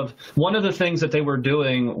 As of one of the things that they were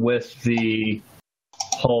doing with the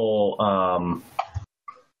whole...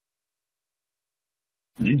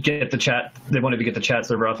 get the chat, they wanted to get the chat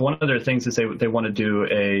server off. One of their things is they want to do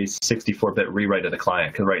a 64-bit rewrite of the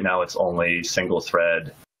client, because right now it's only single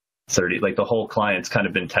thread 30. Like, the whole client's kind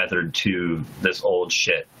of been tethered to this old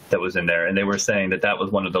shit that was in there, and they were saying that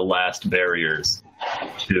was one of the last barriers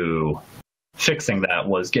to fixing that,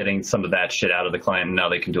 was getting some of that shit out of the client, and now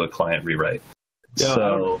they can do a client rewrite. Yeah,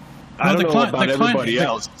 so I don't know about everybody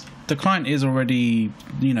else. The client is already,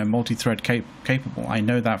 multi-thread capable. I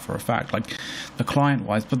know that for a fact. Like, the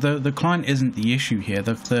client-wise, but the client isn't the issue here.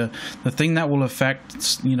 The thing that will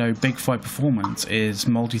affect, big fight performance is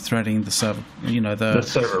multi-threading the server. The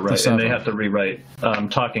server, right? The server. And they have to rewrite.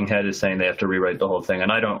 Talking Head is saying they have to rewrite the whole thing, and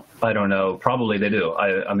I don't know. Probably they do.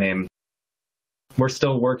 I mean, we're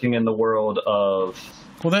still working in the world of.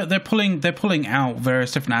 Well, they're pulling out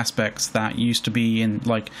various different aspects that used to be in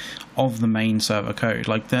of the main server code.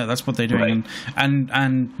 Like, that's what they're doing. Right.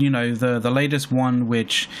 And the latest one,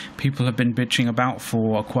 which people have been bitching about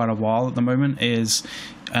for quite a while at the moment, is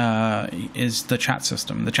the chat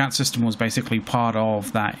system. The chat system was basically part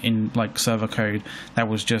of that in server code that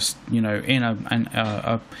was just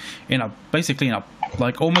basically in a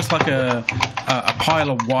almost like a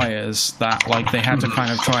pile of wires that they had to kind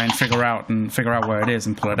of try and figure out where it is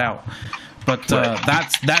and pull it out. But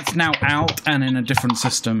that's now out and in a different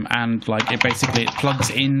system, and it plugs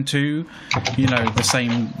into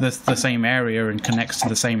the same area and connects to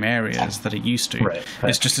the same areas that it used to. Right.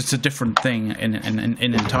 It's a different thing in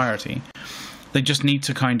entirety. They just need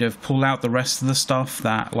to kind of pull out the rest of the stuff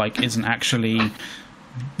that isn't actually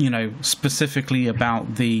specifically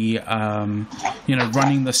about the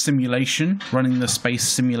running the space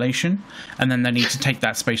simulation, and then they need to take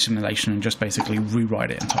that space simulation and just basically rewrite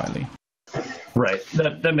it entirely. Right,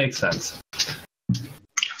 that makes sense. I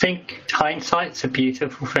think hindsight's a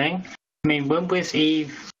beautiful thing. I mean, when was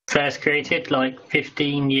Eve first created?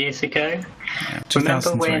 15 years ago? Yeah,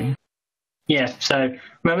 2003.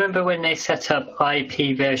 Remember when they set up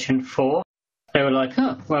IP version 4? They were like,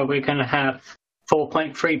 we're going to have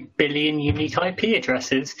 4.3 billion unique IP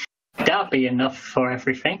addresses. That'll be enough for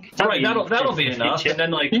everything. That'll be enough. And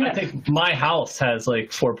then I think my house has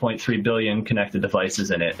 4.3 billion connected devices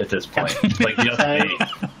in it at this point.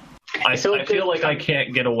 I feel like I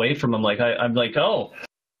can't get away from them.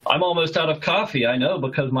 I'm almost out of coffee. I know,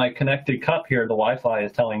 because my connected cup here, the Wi-Fi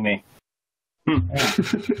is telling me.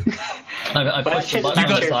 I pushed the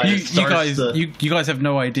button. You guys have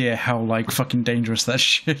no idea how fucking dangerous that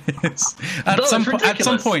shit is. At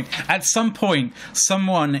some point,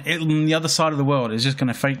 someone on the other side of the world is just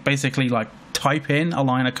going to basically type in a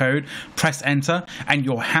line of code, press enter, and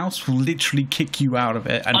your house will literally kick you out of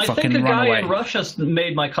it and fucking run away. I think a guy in Russia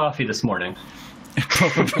made my coffee this morning.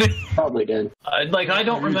 Probably did. I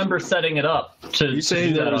don't remember setting it up to do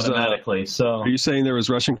that automatically. Are you saying there was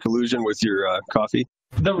Russian collusion with your coffee?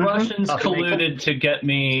 The Russians colluded to get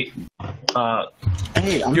me.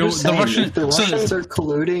 Hey, I'm just saying, if the Russians are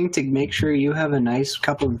colluding to make sure you have a nice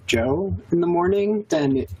cup of Joe in the morning,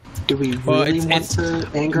 then do we really want to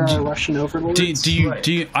anger our Russian overlords?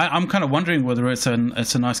 I'm kind of wondering whether it's a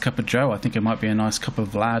nice cup of Joe. I think it might be a nice cup of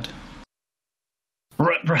Vlad.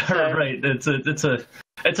 Right.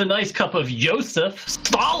 It's a nice cup of Joseph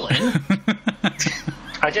Stalin.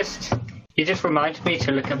 You just reminded me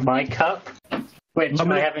to look at my cup, which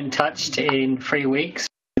I haven't touched in 3 weeks.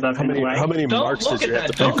 How many marks did you have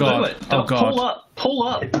to put? Oh God! Pull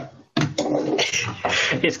up.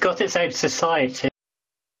 It's got its own society.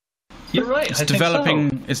 You're right. It's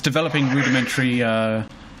developing rudimentary,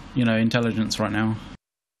 intelligence right now.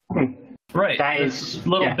 Right. There's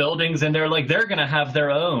little buildings, and they're going to have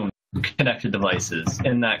their own connected devices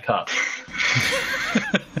in that cup.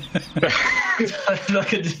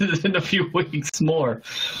 In a few weeks more.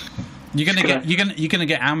 You're gonna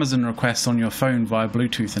get Amazon requests on your phone via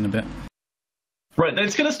Bluetooth in a bit. Right,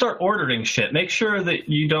 it's gonna start ordering shit. Make sure that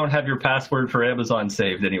you don't have your password for Amazon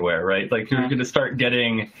saved anywhere, right? You're gonna start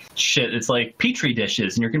getting shit. It's like Petri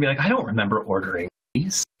dishes, and you're gonna be like, I don't remember ordering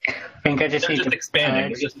these. I think I just They're need just to expanding.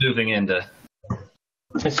 purge. They're just moving into.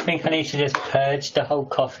 Just think I need to just purge the whole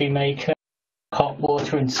coffee maker, hot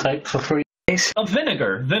water and soap for 3 days.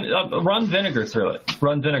 Vinegar. Run vinegar through it.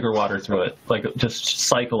 Run vinegar water through it. Like, just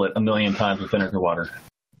cycle it 1,000,000 times with vinegar water.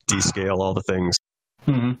 Descale all the things.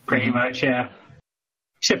 Mm-hmm. Pretty much, yeah.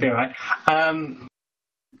 Should be alright.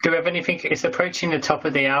 Do we have anything? It's approaching the top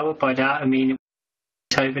of the hour. By that, I mean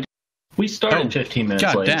it's over. We started 15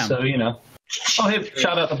 minutes late, damn. so, you know. Oh, hey,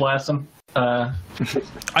 shout out to Blossom. I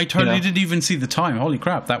totally didn't even see the time. Holy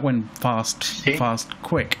crap, that went fast,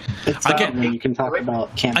 quick. It's you can talk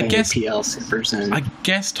about campaign PL supers and I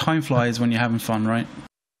guess time flies when you're having fun, right?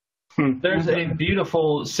 There's a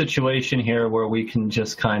beautiful situation here where we can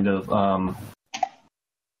just kind of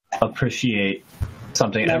appreciate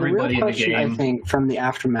something. Now, Everybody the real in the question, game. I think, from the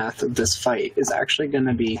aftermath of this fight is actually going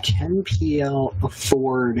to be, can PL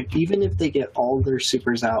afford, even if they get all their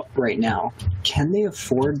supers out right now, can they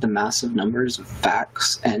afford the massive numbers of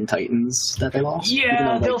Vax and Titans that they lost?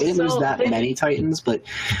 Yeah, Even though, they didn't lose that they- many Titans, but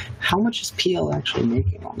how much is PL actually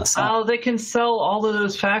making on the side? Oh, they can sell all of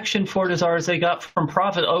those faction Fortizars they got from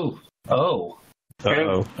Profit. Uh-oh.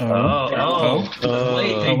 Wait,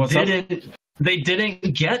 they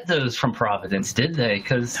didn't get those from Providence, did they?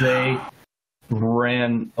 Because they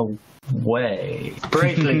ran away.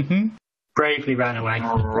 Bravely ran away.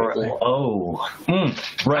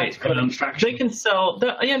 Right. They can sell.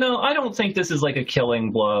 You know, I don't think this is like a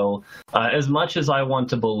killing blow. As much as I want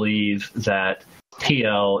to believe that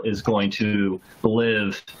PL is going to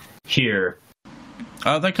live here.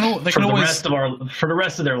 They can always For the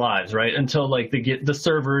rest of their lives, right? Until like they get the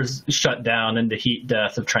servers shut down and the heat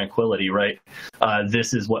death of tranquility, right?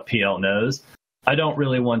 This is what PL knows. I don't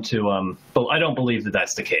really want to, but I don't believe that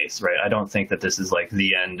that's the case, right? I don't think that this is like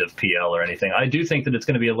the end of PL or anything. I do think that it's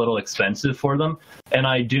going to be a little expensive for them, and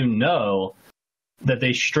I do know that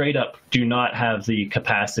they straight up do not have the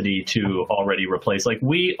capacity to already replace. Like,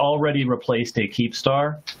 we already replaced a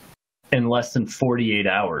Keepstar in less than 48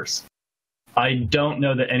 hours. I don't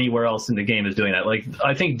know that anywhere else in the game is doing that. Like,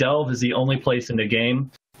 I think Delve is the only place in the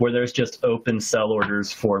game where there's just open sell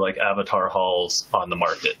orders for like avatar halls on the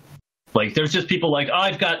market. Like, there's just people like,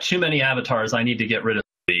 I've got too many avatars, I need to get rid of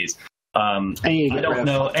these. I don't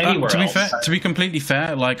know anywhere else. To be completely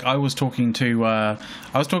fair, like I was talking to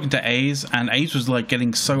Aze, and Aze was like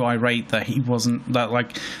getting so irate that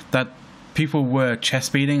that people were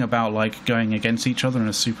chest beating about like going against each other in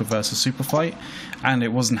a super versus super fight, and it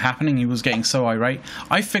wasn't happening. He was getting so irate.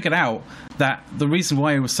 I figured out that the reason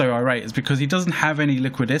why he was so irate is because he doesn't have any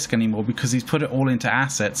liquid disc anymore, because he's put it all into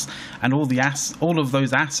assets, and all of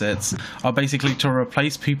those assets are basically to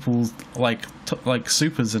replace people's like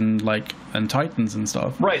supers and titans and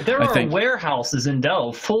stuff. Right, there are warehouses in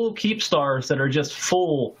Delve full Keepstars that are just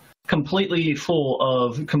completely full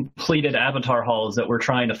of completed avatar halls that we're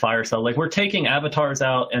trying to fire sell. Like, we're taking avatars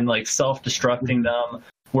out and like self-destructing them.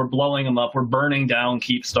 We're blowing them up. We're burning down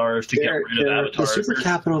Keepstars to get rid of avatars. The super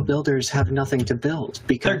capital builders have nothing to build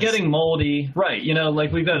because they're getting moldy. Right, you know,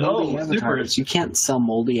 like we've got avatars. You can't sell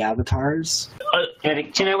moldy avatars. Do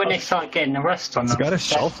you know when they start getting the rust on them? It's got a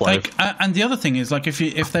shelf life. And the other thing is, like,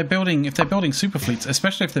 if they're building super fleets,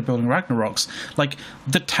 especially if they're building Ragnaroks, like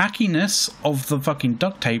the tackiness of the fucking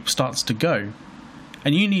duct tape starts to go,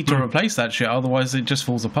 and you need to replace that shit, otherwise it just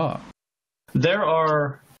falls apart. There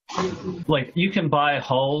are, like, you can buy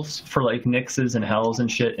hulls for like Nyxes and Hells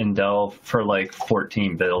and shit in Delve for like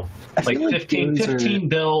 14 bill. Like 15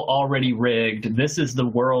 bill already rigged. This is the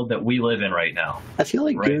world that we live in right now. I feel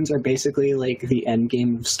like goons are basically like the end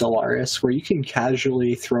game of Stellaris, where you can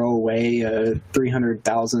casually throw away a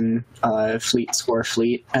 300,000 fleet score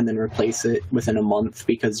fleet and then replace it within a month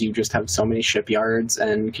because you just have so many shipyards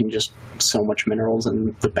and can just so much minerals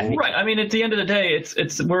in the bank. Right. I mean, at the end of the day,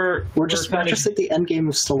 we're just at the end game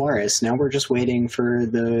of Stellaris. Now we're just waiting for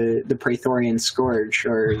the Praetorian Scourge,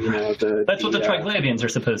 or that's what the Triglavians are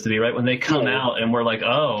supposed to be, right? When they come out and we're like,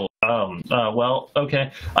 well,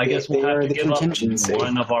 okay, I guess we'll have to give up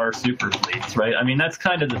one of our super fleets, right? I mean, that's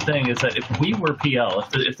kind of the thing, is that if we were PL,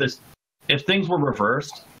 if things were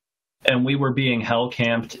reversed and we were being hell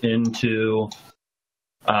camped into,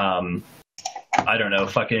 I don't know,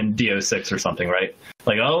 fucking DO6 or something, right?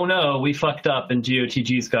 Like, oh no, we fucked up and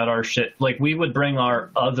GOTG's got our shit. Like, we would bring our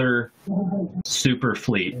other super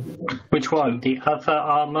fleet. Which one? The other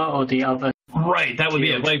armor or the other? Right, that would be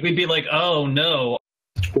it. Like, we'd be like, oh no.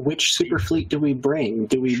 Which super fleet do we bring?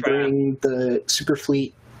 Do we bring the Super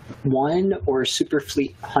Fleet 1 or Super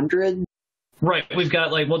Fleet 100? Right, we've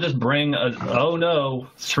got, like, we'll just bring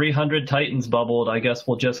 300 Titans bubbled. I guess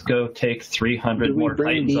we'll just go take 300 more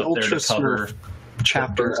Titans up there to cover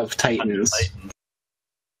chapter of Titans.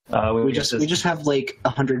 We just have like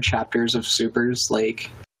 100 chapters of supers, like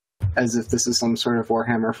as if this is some sort of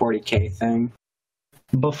Warhammer 40k thing.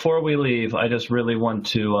 Before we leave, I just really want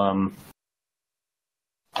to.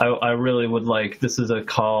 I really would like. This is a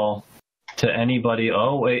call to anybody.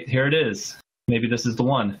 Oh wait, here it is. Maybe this is the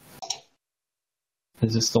one.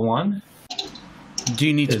 Is this the one? Do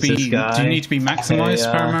you need to be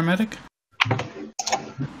maximized paramedic?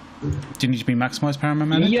 Do you need to be maximized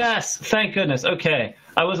paramedic? Yes, thank goodness. Okay,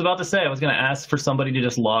 I was about to say I was going to ask for somebody to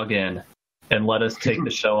just log in and let us take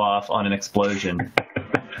the show off on an explosion.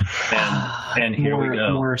 And here we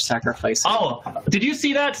go. More sacrifice. Oh, did you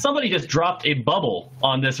see that? Somebody just dropped a bubble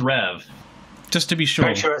on this rev. Just to be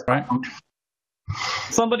sure, right?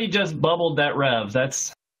 Somebody just bubbled that rev.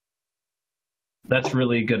 That's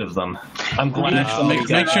really good of them. I'm glad.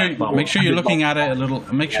 Make sure you're looking at it a little.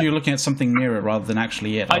 Make sure you're looking at something near it rather than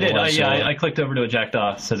actually it. I did. I clicked over to eject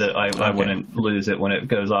off so that I wouldn't lose it when it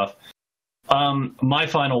goes off. My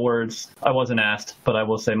final words. I wasn't asked, but I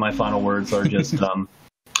will say my final words are just.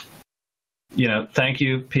 Thank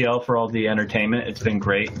you, PL, for all the entertainment. It's been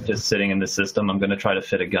great just sitting in the system. I'm going to try to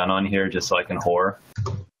fit a gun on here just so I can whore.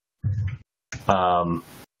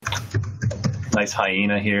 Nice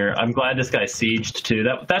hyena here. I'm glad this guy sieged too.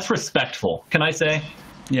 That's respectful. Can I say?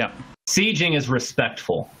 Yeah. Sieging is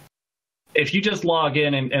respectful. If you just log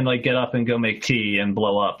in and like get up and go make tea and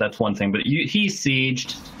blow up, that's one thing. But he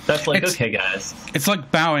sieged. That's like, okay, guys. It's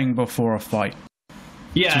like bowing before a fight.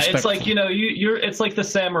 Yeah, it's like you're. It's like the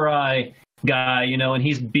samurai guy, and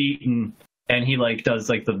he's beaten and he like does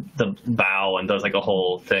like the bow and does like a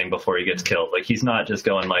whole thing before he gets killed. Like he's not just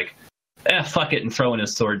going like, fuck it, and throwing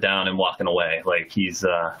his sword down and walking away. Like he's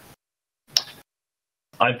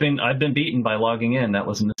I've been beaten by logging in. That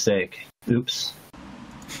was a mistake. Oops.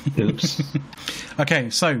 Okay,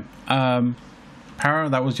 so Para,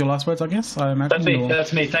 that was your last words, I guess. I imagine.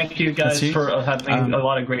 That's me. Thank you guys for having a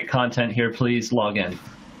lot of great content here. Please log in.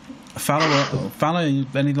 Fowler,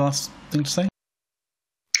 any last thing to say?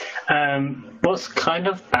 What's kind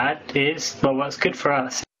of bad is, what's good for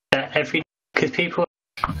us, that because people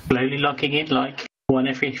are slowly logging in, like one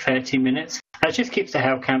every 30 minutes. That just keeps the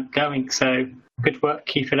Hell Camp going. So good work,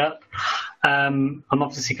 keep it up. I'm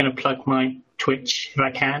obviously going to plug my Twitch if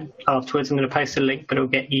I can. Afterwards, I'm going to post a link, but it'll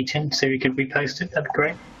get eaten, so you could repost it. That'd be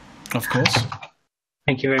great. Of course.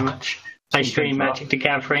 Thank you very much. I stream Magic the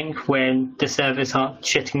Gathering when the servers aren't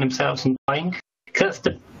shitting themselves and dying. Because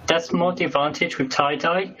that's more the advantage with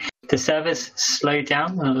tie-dye. The servers slow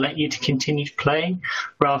down and let you to continue playing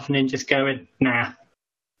rather than just going, nah,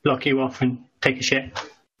 lock you off and take a shit.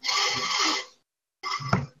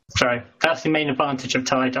 So that's the main advantage of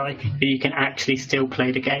tie-dye, that you can actually still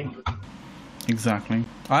play the game. Exactly.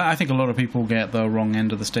 I think a lot of people get the wrong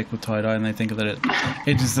end of the stick with tie-dye, and they think that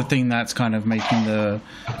it is the thing that's kind of making the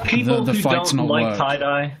fights not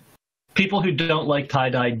work. People who don't like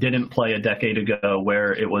tie-dye didn't play a decade ago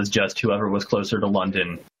where it was just whoever was closer to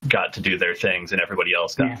London got to do their things and everybody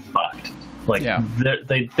else got fucked.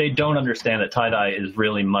 They don't understand that tie-dye is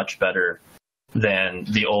really much better than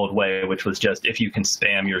the old way, which was just if you can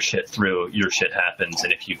spam your shit through, your shit happens,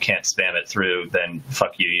 and if you can't spam it through, then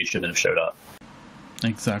fuck you, you shouldn't have showed up.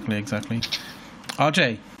 Exactly.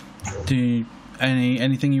 RJ,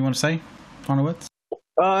 anything you want to say? Final words?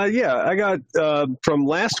 Yeah, I got from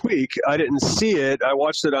last week. I didn't see it. I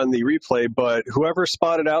watched it on the replay, but whoever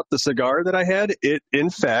spotted out the cigar that I had, it in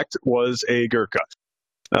fact was a Gurkha.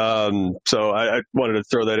 So I wanted to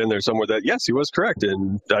throw that in there somewhere that, yes, he was correct.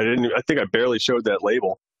 And I think I barely showed that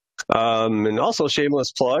label. And also,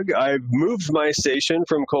 shameless plug, I've moved my station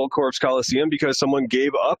from Cold Corpse Coliseum because someone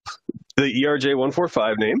gave up the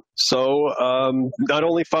ERJ145 name. So not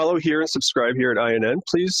only follow here and subscribe here at INN,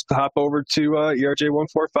 please hop over to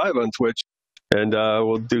ERJ145 on Twitch. And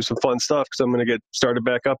we'll do some fun stuff because I'm going to get started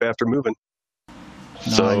back up after moving.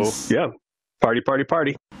 Nice. So, yeah,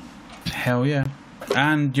 party. Hell yeah.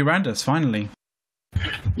 And Urandus, finally.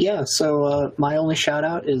 Yeah, so my only shout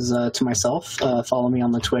out is to myself. Follow me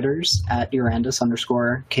on the Twitters at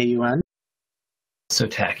Urandus_KUN. So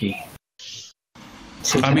tacky.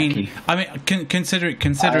 I mean,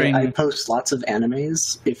 considering I post lots of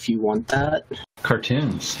animes if you want that.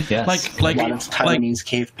 Cartoons, yes. Like a lot of Taiwanese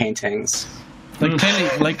cave paintings.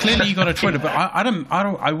 Clearly you got a Twitter, but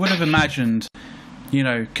I would have imagined,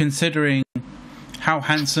 considering how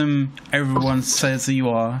handsome everyone says that you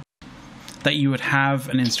are, that you would have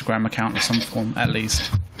an Instagram account of some form, at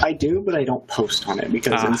least. I do, but I don't post on it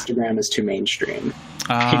because Instagram is too mainstream.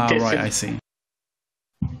 Right, I see.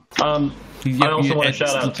 I also want to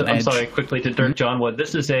shout out, quickly to Dirk John Wood.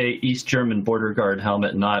 This is a East German border guard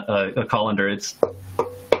helmet, not a colander. It's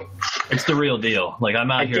It's the real deal. Like,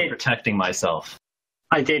 I'm out here protecting myself.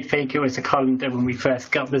 I did think it was a colander when we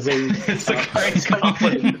first got the Zoom. It's a great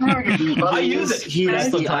compliment. I use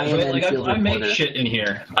it sometimes, right? Like, I make shit in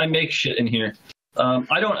here.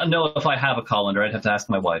 I don't know if I have a colander. I'd have to ask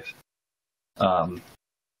my wife.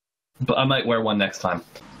 But I might wear one next time.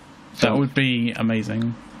 That would be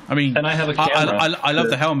amazing. I mean, and I have a camera. I love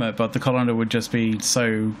the helmet, but the colander would just be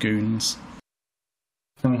so goons.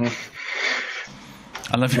 Mm-hmm.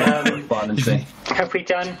 I love it. Have we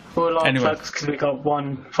done all our plugs? Because we got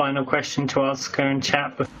one final question to ask her in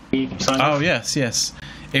chat before we sign off. Oh, yes.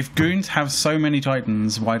 If goons have so many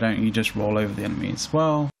titans, why don't you just roll over the enemies?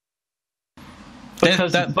 Well,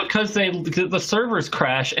 because the servers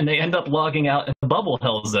crash and they end up logging out in the bubble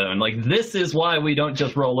hell zone. Like, this is why we don't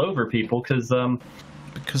just roll over people, because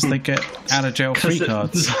they get out of jail free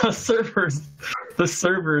cards. The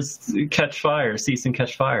servers catch fire, cease and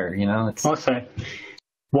catch fire. You know. It's also,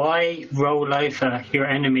 why roll over your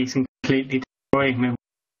enemies and completely destroy them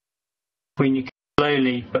when you can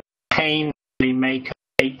slowly but painfully make them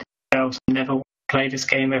hate themselves and never play this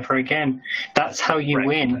game ever again? That's how you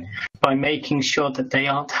win, by making sure that they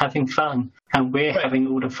aren't having fun, and we're having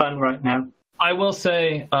all the fun right now. I will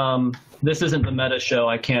say, this isn't the meta show.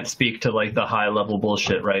 I can't speak to like the high level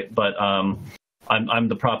bullshit, right? But I'm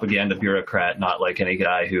the propaganda bureaucrat, not like any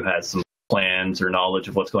guy who has some plans or knowledge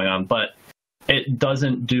of what's going on. But it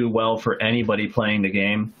doesn't do well for anybody playing the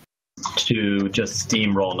game to just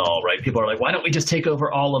steamroll Null, right? People are like, why don't we just take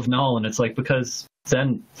over all of Null? And it's like, because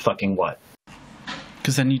then fucking what?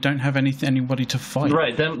 Because then you don't have anybody to fight.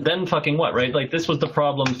 Right, then fucking what, right? Like, this was the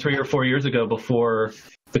problem 3 or 4 years ago before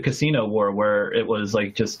the Casino War, where it was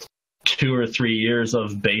like just 2 or 3 years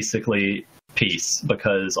of basically peace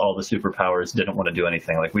because all the superpowers didn't want to do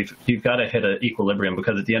anything. Like, you've got to hit an equilibrium,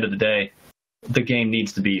 because at the end of the day, the game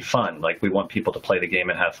needs to be fun. Like, we want people to play the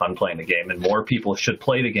game and have fun playing the game, and more people should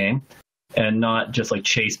play the game and not just like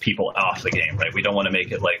chase people off the game, right? We don't want to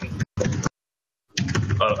make it like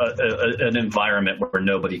an environment where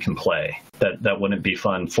nobody can play. That wouldn't be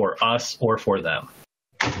fun for us or for them,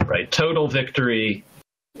 right? Total victory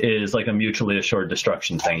is like a mutually assured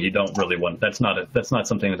destruction thing. You don't really want. That's not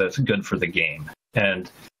something that's good for the game.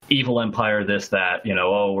 And evil empire, this, that,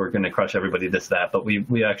 we're going to crush everybody, this, that. But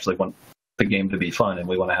we actually want the game to be fun, and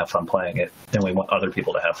we want to have fun playing it, and we want other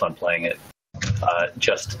people to have fun playing it.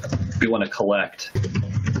 We want to collect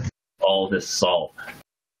all this salt.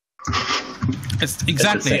 It's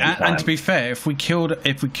exactly, and to be fair, if we killed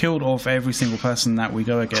off every single person that we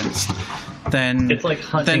go against, then it's like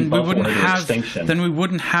hunting we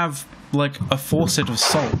wouldn't have like a faucet of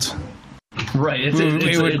salt. Right,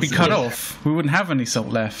 it would be cut off. We wouldn't have any salt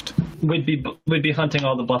left. We'd be hunting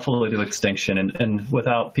all the buffalo to extinction, and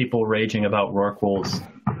without people raging about Rorquals,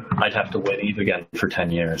 I'd have to win Eve again for 10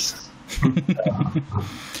 years.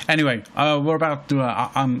 Anyway, we're about to.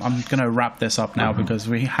 I'm going to wrap this up now, because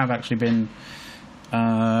we have actually been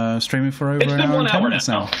streaming for over an hour and 10 minutes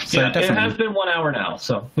now. So yeah, it has been 1 hour now.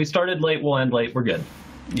 So we started late, we'll end late. We're good.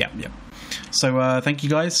 Yeah. So thank you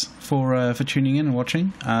guys for tuning in and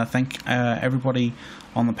watching. Thank everybody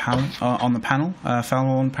on the panel,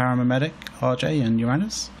 Falon, Paramedic, RJ, and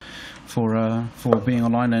Uranus for being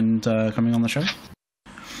online and coming on the show.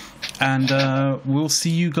 And we'll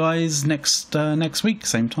see you guys next week,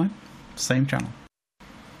 same time, same channel.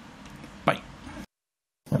 Bye.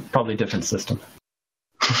 Probably different system.